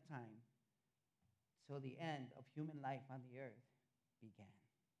the end of time, till the end of human life on the earth began.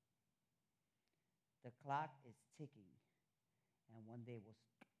 The clock is ticking, and one day will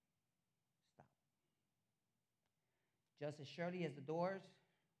stop. Just as surely as the doors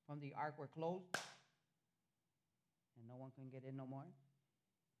from the ark were closed, and no one can get in no more,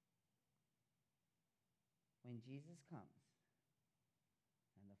 when Jesus comes,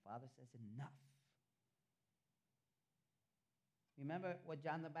 and the Father says, enough. Remember what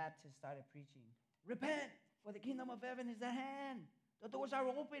John the Baptist started preaching. Repent, for the kingdom of heaven is at hand. The doors are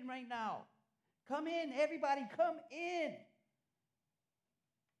open right now. Come in, everybody, come in.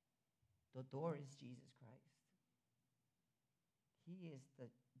 The door is Jesus Christ. He is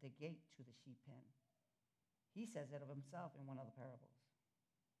the gate to the sheep pen. He says it of himself in one of the parables.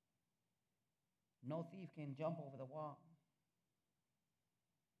 No thief can jump over the wall.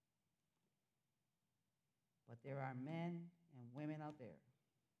 But there are men and women out there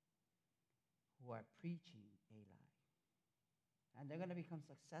who are preaching a lie. And they're going to become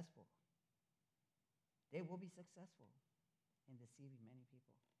successful. They will be successful in deceiving many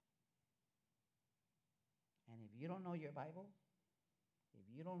people. And if you don't know your Bible, if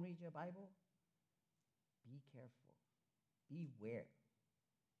you don't read your Bible, be careful. Beware.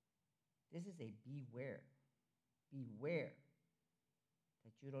 This is a beware. Beware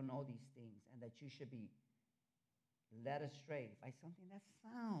that you don't know these things and that you should be led astray by something that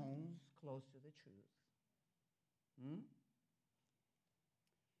sounds close to the truth.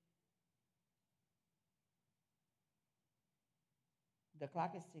 The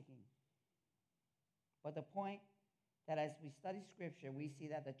clock is ticking. But the point that as we study scripture, we see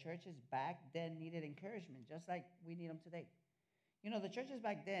that the churches back then needed encouragement, just like we need them today. The churches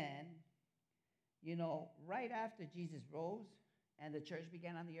back then, right after Jesus rose and the church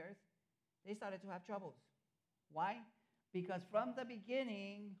began on the earth, they started to have troubles. Why? Because from the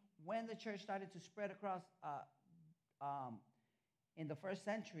beginning, when the church started to spread across in the first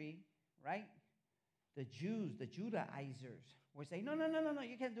century, right? The Jews, the Judaizers, were saying, no, no, no, no, no,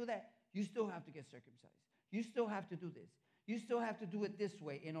 you can't do that. You still have to get circumcised. You still have to do this. You still have to do it this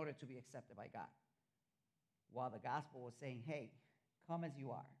way in order to be accepted by God. While the gospel was saying, hey, come as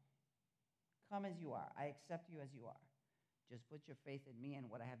you are. Come as you are. I accept you as you are. Just put your faith in me and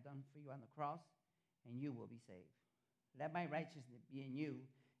what I have done for you on the cross, and you will be saved. Let my righteousness be in you,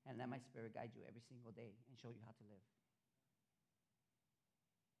 and let my spirit guide you every single day and show you how to live.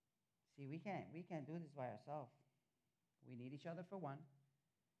 See, we can't do this by ourselves. We need each other for one,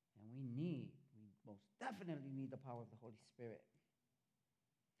 and we most definitely need the power of the Holy Spirit.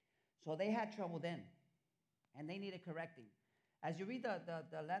 So they had trouble then, and they needed correcting. As you read the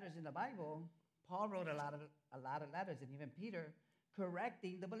letters in the Bible, Paul wrote a lot of letters, and even Peter,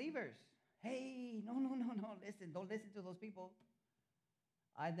 correcting the believers. Hey, no, listen, don't listen to those people.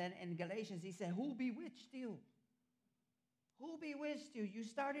 And then in Galatians, he said, who bewitched you? Who bewitched you? You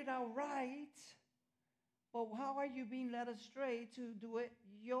started out right, but how are you being led astray to do it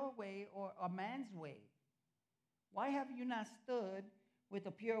your way or a man's way? Why have you not stood with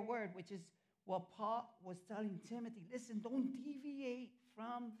the pure word, which is what Paul was telling Timothy? Listen, don't deviate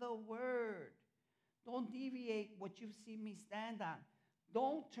from the word. Don't deviate what you've seen me stand on.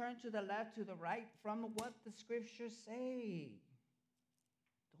 Don't turn to the left, to the right from what the scriptures say.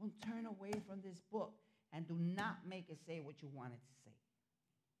 Don't turn away from this book, and do not make it say what you want it to say.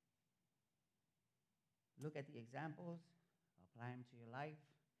 Look at the examples, apply them to your life,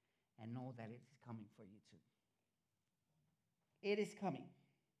 and know that it is coming for you too. It is coming.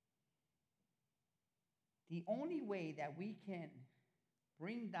 The only way that we can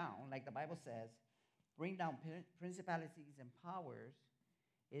bring down, like the Bible says, bring down principalities and powers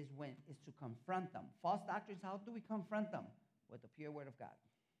is to confront them. False doctrines, how do we confront them? With the pure word of God.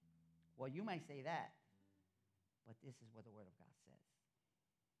 Well, you might say that, but this is what the word of God says.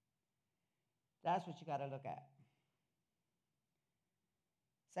 That's what you got to look at.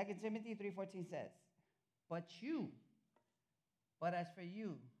 2 Timothy 3:14 says, but as for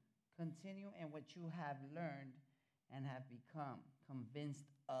you, continue in what you have learned and have become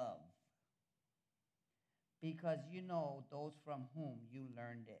convinced of, because you know those from whom you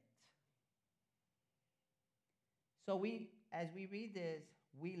learned it. So as we read this,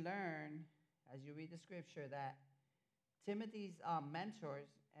 we learn, as you read the scripture, that Timothy's mentors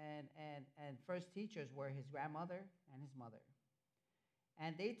and first teachers were his grandmother and his mother.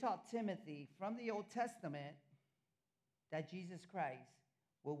 And they taught Timothy from the Old Testament that Jesus Christ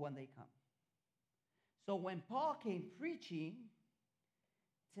will one day come. So when Paul came preaching,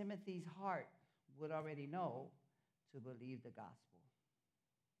 Timothy's heart would already know to believe the gospel.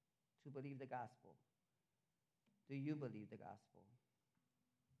 To believe the gospel. Do you believe the gospel?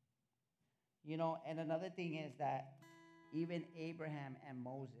 And another thing is that even Abraham and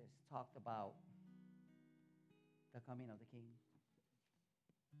Moses talked about the coming of the king.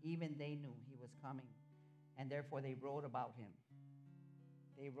 Even they knew he was coming, and therefore they wrote about him.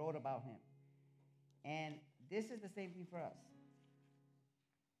 They wrote about him. And this is the same thing for us.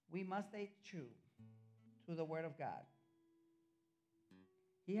 We must stay true to the word of God.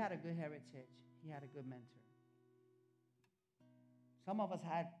 He had a good heritage. He had a good mentor. Some of us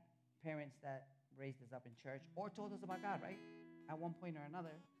had parents that raised us up in church or told us about God, right? At one point or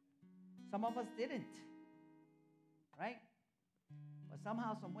another. Some of us didn't, right? But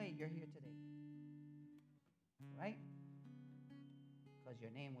somehow, some way, you're here today, right? Because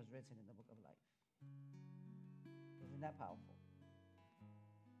your name was written in the book of life. Isn't that powerful?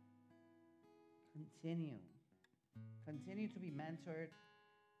 Continue to be mentored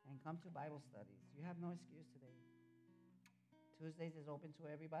and come to Bible studies. You have no excuse today. Tuesdays is open to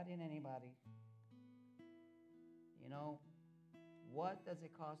everybody and anybody. What does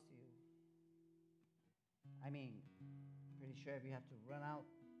it cost you? I mean, pretty sure if you have to run out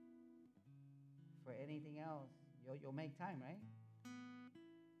for anything else, you'll make time, right?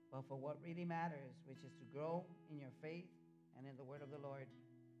 But for what really matters, which is to grow in your faith and in the word of the Lord,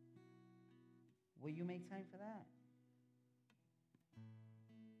 will you make time for that?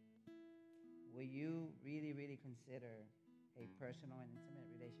 Will you really, really consider a personal and intimate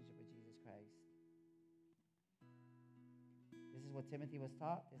relationship with Jesus Christ? This is what Timothy was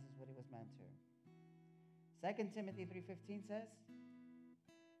taught. This is what he was mentored. 2 Timothy 3:15 says,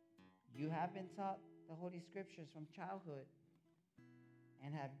 you have been taught the Holy Scriptures from childhood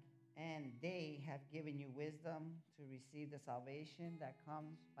and they have given you wisdom to receive the salvation that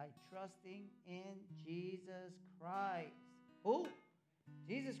comes by trusting in Jesus Christ. Who?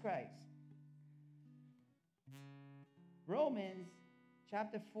 Jesus Christ. Romans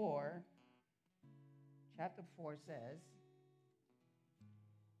chapter 4 says,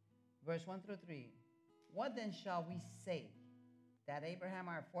 verse 1 through 3, what then shall we say that Abraham,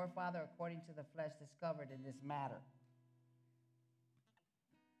 our forefather, according to the flesh, discovered in this matter?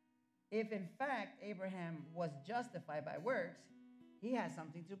 If in fact Abraham was justified by works, he has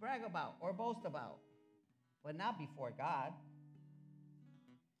something to brag about or boast about, but not before God.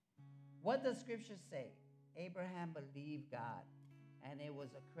 What does Scripture say? Abraham believed God, and it was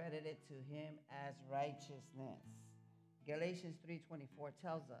accredited to him as righteousness. Galatians 3:24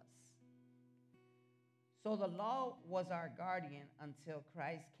 tells us, so the law was our guardian until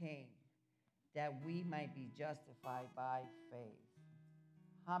Christ came, that we might be justified by faith.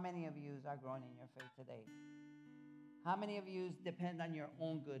 How many of you are growing in your faith today? How many of you depend on your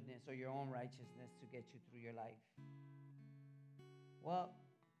own goodness or your own righteousness to get you through your life? Well,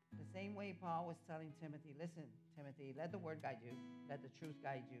 the same way Paul was telling Timothy, listen, Timothy, let the word guide you. Let the truth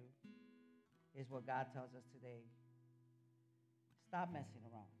guide you, is what God tells us today. Stop messing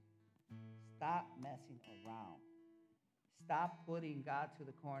around. Stop messing around. Stop putting God to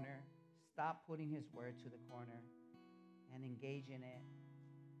the corner. Stop putting his word to the corner and engage in it.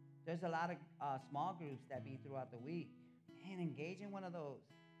 There's a lot of small groups that meet throughout the week. Man, engage in one of those.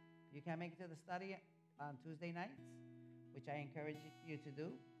 You can't make it to the study on Tuesday nights, which I encourage you to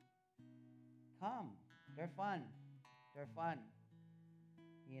do. Come. They're fun. They're fun.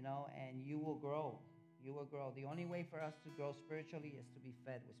 You know, and you will grow. You will grow. The only way for us to grow spiritually is to be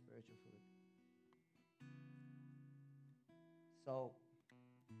fed with spiritual food. So,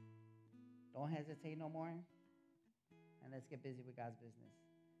 don't hesitate no more. And let's get busy with God's business.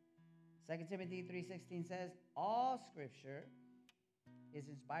 2 Timothy 3:16 says, all Scripture is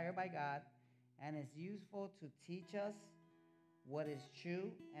inspired by God and is useful to teach us what is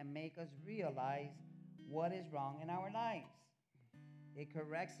true and make us realize what is wrong in our lives. It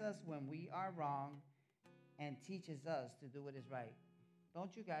corrects us when we are wrong and teaches us to do what is right.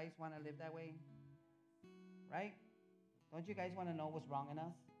 Don't you guys want to live that way? Right? Don't you guys want to know what's wrong in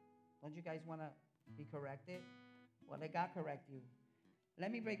us? Don't you guys want to be corrected? Well, let God correct you.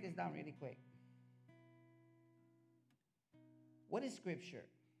 Let me break this down really quick. What is Scripture?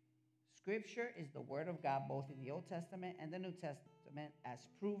 Scripture is the Word of God both in the Old Testament and the New Testament as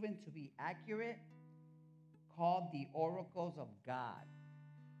proven to be accurate, called the oracles of God,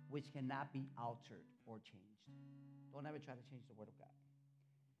 which cannot be altered or changed. Don't ever try to change the Word of God.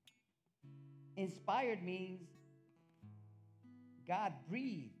 Inspired means God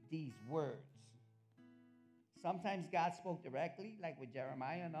breathed these words. Sometimes God spoke directly, like with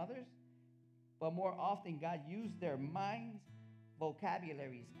Jeremiah and others, but more often God used their minds,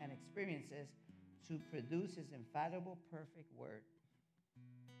 vocabularies, and experiences to produce his infallible, perfect word.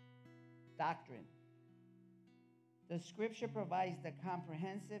 Doctrine. The Scripture provides the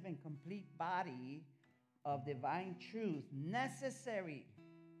comprehensive and complete body of divine truth necessary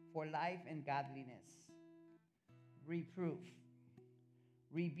for life and godliness. Reproof.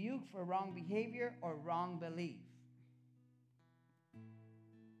 Rebuke for wrong behavior or wrong belief.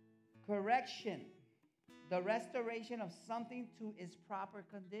 Correction, the restoration of something to its proper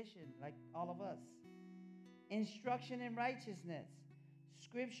condition, like all of us. Instruction in righteousness.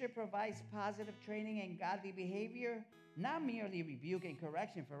 Scripture provides positive training in godly behavior, not merely rebuke and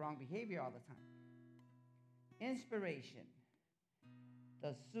correction for wrong behavior all the time. Inspiration,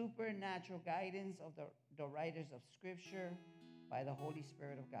 the supernatural guidance of the writers of Scripture by the Holy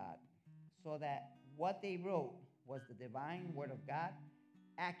Spirit of God, so that what they wrote was the divine Word of God,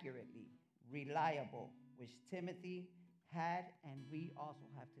 accurately, reliable, which Timothy had and we also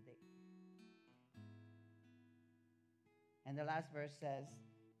have today. And the last verse says,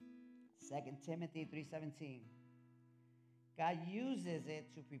 2 Timothy 3:17, God uses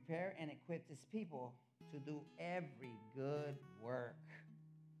it to prepare and equip his people to do every good work.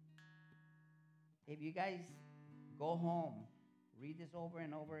 If you guys go home, read this over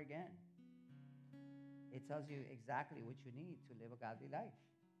and over again. It tells you exactly what you need to live a godly life.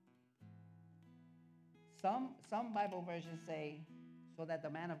 Some Bible versions say, so that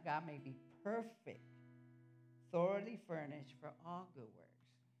the man of God may be perfect, thoroughly furnished for all good works.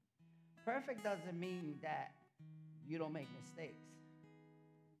 Perfect doesn't mean that you don't make mistakes.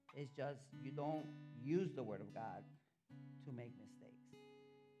 It's just you don't use the Word of God to make mistakes.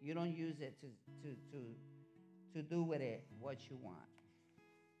 You don't use it to do with it what you want.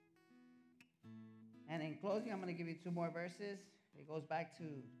 And in closing, I'm going to give you two more verses. It goes back to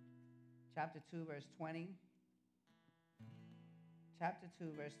chapter 2, verse 20. Chapter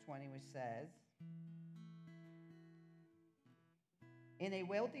 2, verse 20, which says, in a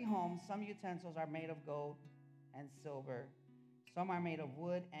wealthy home, some utensils are made of gold and silver. Some are made of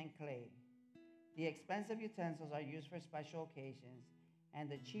wood and clay. The expensive utensils are used for special occasions, and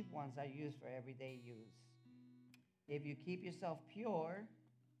the cheap ones are used for everyday use. If you keep yourself pure,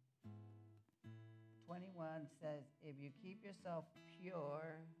 21 says, if you keep yourself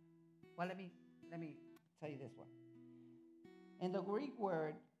pure, well, let me tell you this one. In the Greek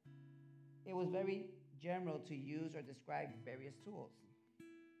word, it was very general to use or describe various tools.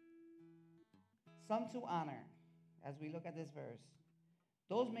 Some to honor, as we look at this verse.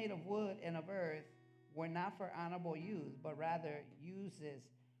 Those made of wood and of earth were not for honorable use, but rather uses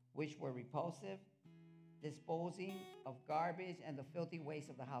which were repulsive, disposing of garbage and the filthy waste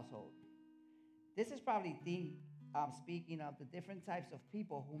of the household. This is probably speaking of the different types of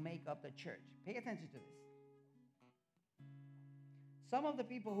people who make up the church. Pay attention to this. Some of the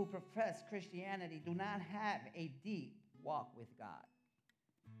people who profess Christianity do not have a deep walk with God.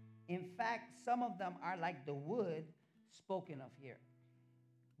 In fact, some of them are like the wood spoken of here.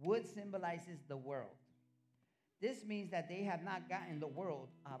 Wood symbolizes the world. This means that they have not gotten the world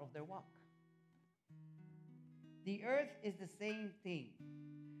out of their walk. The earth is the same thing.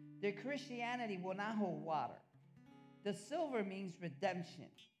 Their Christianity will not hold water. The silver means redemption.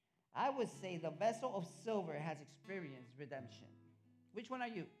 I would say the vessel of silver has experienced redemption. Which one are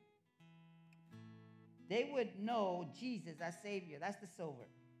you? They would know Jesus as Savior. That's the silver.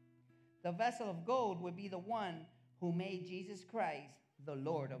 The vessel of gold would be the one who made Jesus Christ the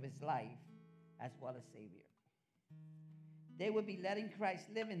Lord of his life as well as Savior. They would be letting Christ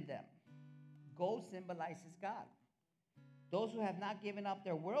live in them. Gold symbolizes God. Those who have not given up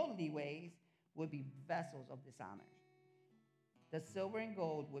their worldly ways would be vessels of dishonor. The silver and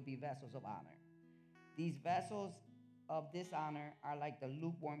gold would be vessels of honor. These vessels of dishonor are like the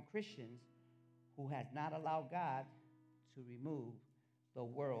lukewarm Christians who has not allowed God to remove the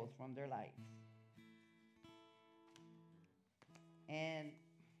world from their life. And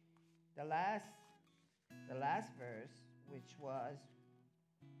the last verse, which was,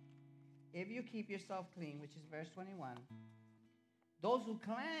 if you keep yourself clean, which is verse 21, those who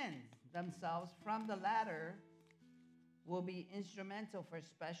cleanse themselves from the latter will be instrumental for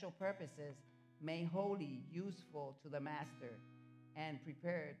special purposes, made holy, useful to the master, and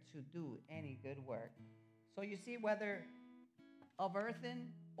prepared to do any good work. So you see, whether of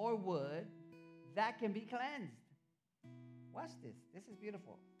earthen or wood, that can be cleansed. Watch this. This is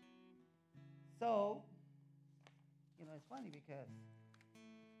beautiful. So, it's funny because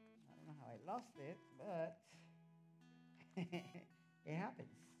I don't know how I lost it, but it happens.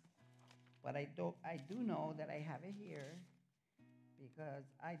 But I do know that I have it here because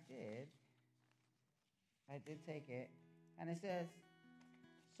I did take it. And it says,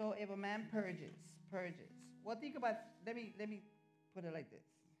 so if a man purges. Well, think about, let me put it like this.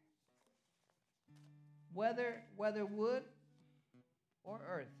 Whether wood or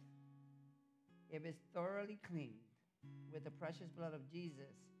earth, if it's thoroughly cleaned with the precious blood of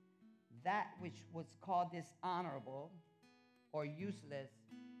Jesus, that which was called dishonorable or useless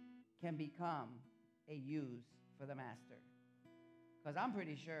can become a use for the master. Because I'm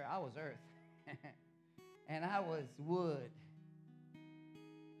pretty sure I was earth and I was wood.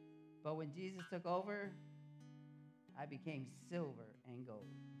 But when Jesus took over, I became silver and gold.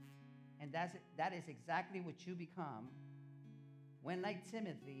 And that is exactly what you become when, like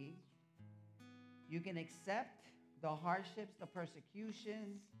Timothy, you can accept the hardships, the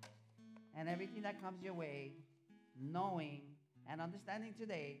persecutions, and everything that comes your way, knowing and understanding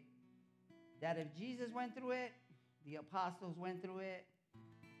today that if Jesus went through it, the apostles went through it,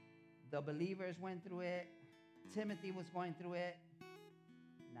 the believers went through it, Timothy was going through it,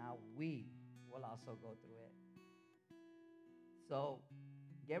 now we will also go through it. So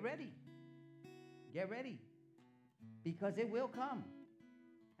get ready. Get ready. Because it will come.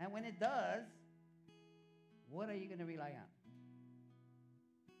 And when it does, what are you going to rely on?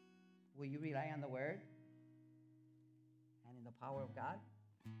 Will you rely on the Word and in the power of God?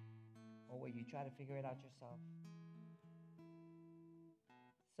 Or will you try to figure it out yourself?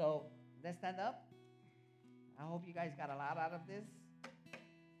 So let's stand up. I hope you guys got a lot out of this.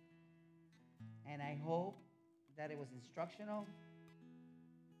 And I hope that it was instructional.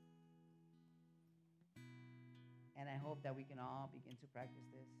 And I hope that we can all begin to practice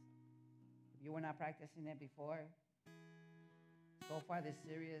this. If you were not practicing it before, so far this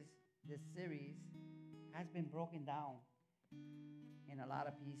series has been broken down in a lot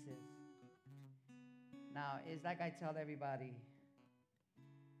of pieces. Now, it's like I tell everybody,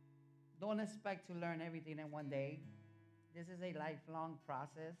 don't expect to learn everything in one day. This is a lifelong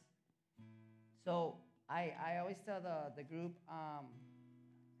process. So I always tell the group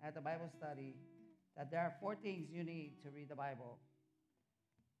at the Bible study that there are four things you need to read the Bible.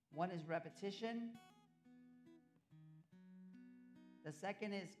 One is repetition. The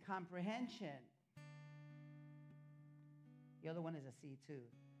second is comprehension. The other one is a C too.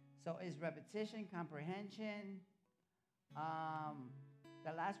 So it's repetition, comprehension.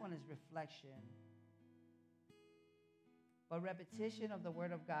 The last one is reflection. But repetition of the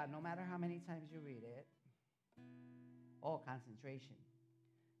Word of God, no matter how many times you read it, all concentration.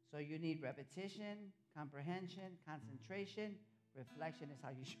 So you need repetition, comprehension, concentration. Reflection is how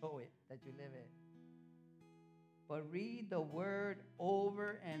you show it, that you live it. But read the Word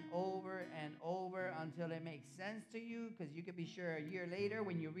over and over and over until it makes sense to you, because you can be sure a year later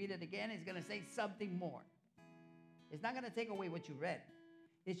when you read it again, it's going to say something more. It's not going to take away what you read.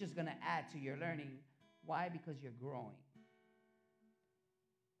 It's just going to add to your learning. Why? Because you're growing.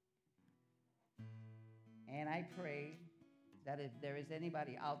 And I pray that if there is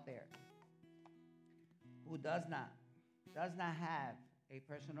anybody out there who does not have a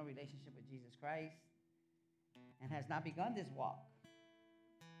personal relationship with Jesus Christ and has not begun this walk,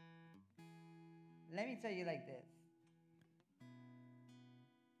 let me tell you like this.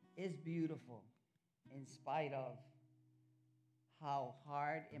 It's beautiful in spite of how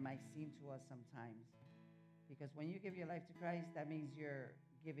hard it might seem to us sometimes. Because when you give your life to Christ, that means you're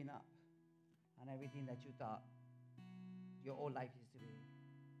giving up on everything that you thought your old life used to be.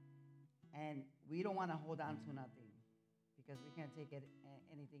 And we don't want to hold on to nothing because we can't take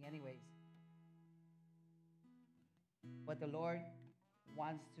anything anyways. But the Lord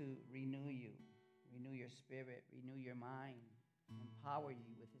wants to renew you, renew your spirit, renew your mind, empower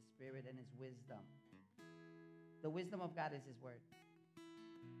you with His Spirit and His wisdom. The wisdom of God is His Word.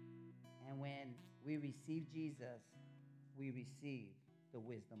 And when we receive Jesus, we receive the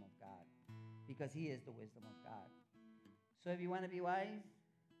wisdom of God because He is the wisdom of God. So if you want to be wise,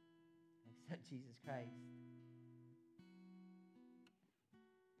 accept Jesus Christ.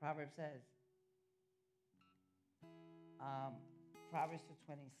 Proverbs says, Proverbs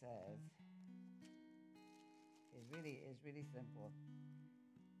 2:20 says, it's really simple.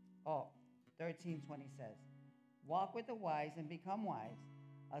 13:20 says, walk with the wise and become wise.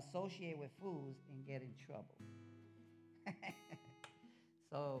 Associate with fools and get in trouble.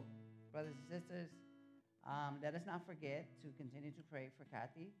 So, brothers and sisters, let us not forget to continue to pray for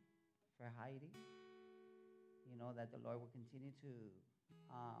Kathy, for Heidi. You know, that the Lord will continue to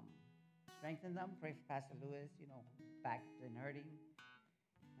strengthen them. Pray for Pastor Lewis, back and hurting.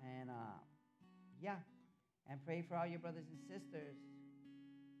 And, and pray for all your brothers and sisters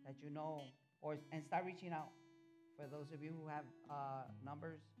that you know, and start reaching out. For those of you who have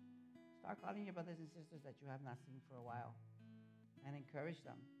numbers, start calling your brothers and sisters that you have not seen for a while and encourage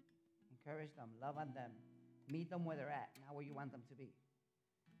them. Encourage them. Love on them. Meet them where they're at, not where you want them to be.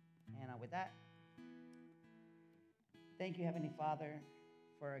 And with that, thank you, Heavenly Father,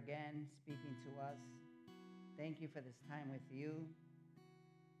 for again speaking to us. Thank you for this time with you.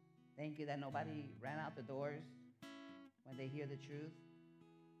 Thank you that nobody ran out the doors when they hear the truth.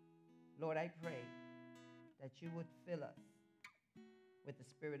 Lord, I pray that you would fill us with the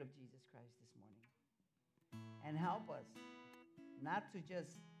Spirit of Jesus Christ this morning. And help us not to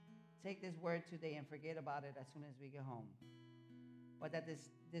just take this word today and forget about it as soon as we get home, but that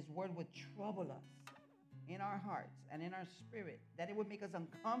this word would trouble us in our hearts and in our spirit, that it would make us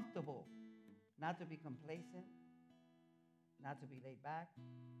uncomfortable not to be complacent, not to be laid back,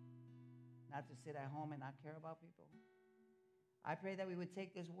 not to sit at home and not care about people. I pray that we would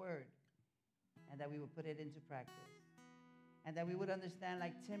take this word and that we would put it into practice. And that we would understand,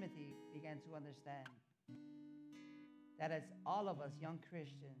 like Timothy began to understand, that as all of us young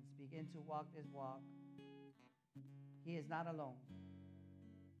Christians begin to walk this walk, he is not alone.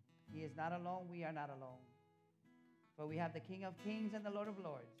 He is not alone. We are not alone. For we have the King of Kings and the Lord of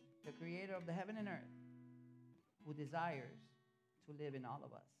Lords, the Creator of the heaven and earth, who desires to live in all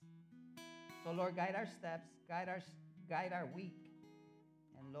of us. So, Lord, guide our steps, guide our week.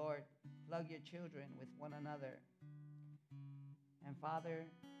 And, Lord, plug your children with one another. And, Father,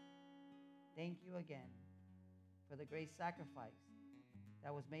 thank you again for the great sacrifice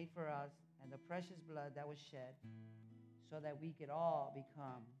that was made for us and the precious blood that was shed so that we could all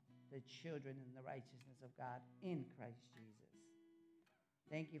become the children in the righteousness of God in Christ Jesus.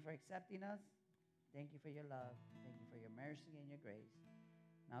 Thank you for accepting us. Thank you for your love. Thank you for your mercy and your grace.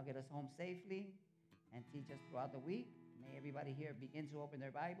 Now get us home safely and teach us throughout the week May everybody here begin to open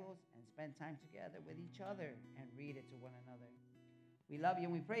their Bibles and spend time together with each other and read it to one another. We love you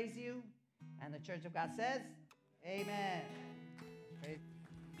and we praise you. And the Church of God says, Amen.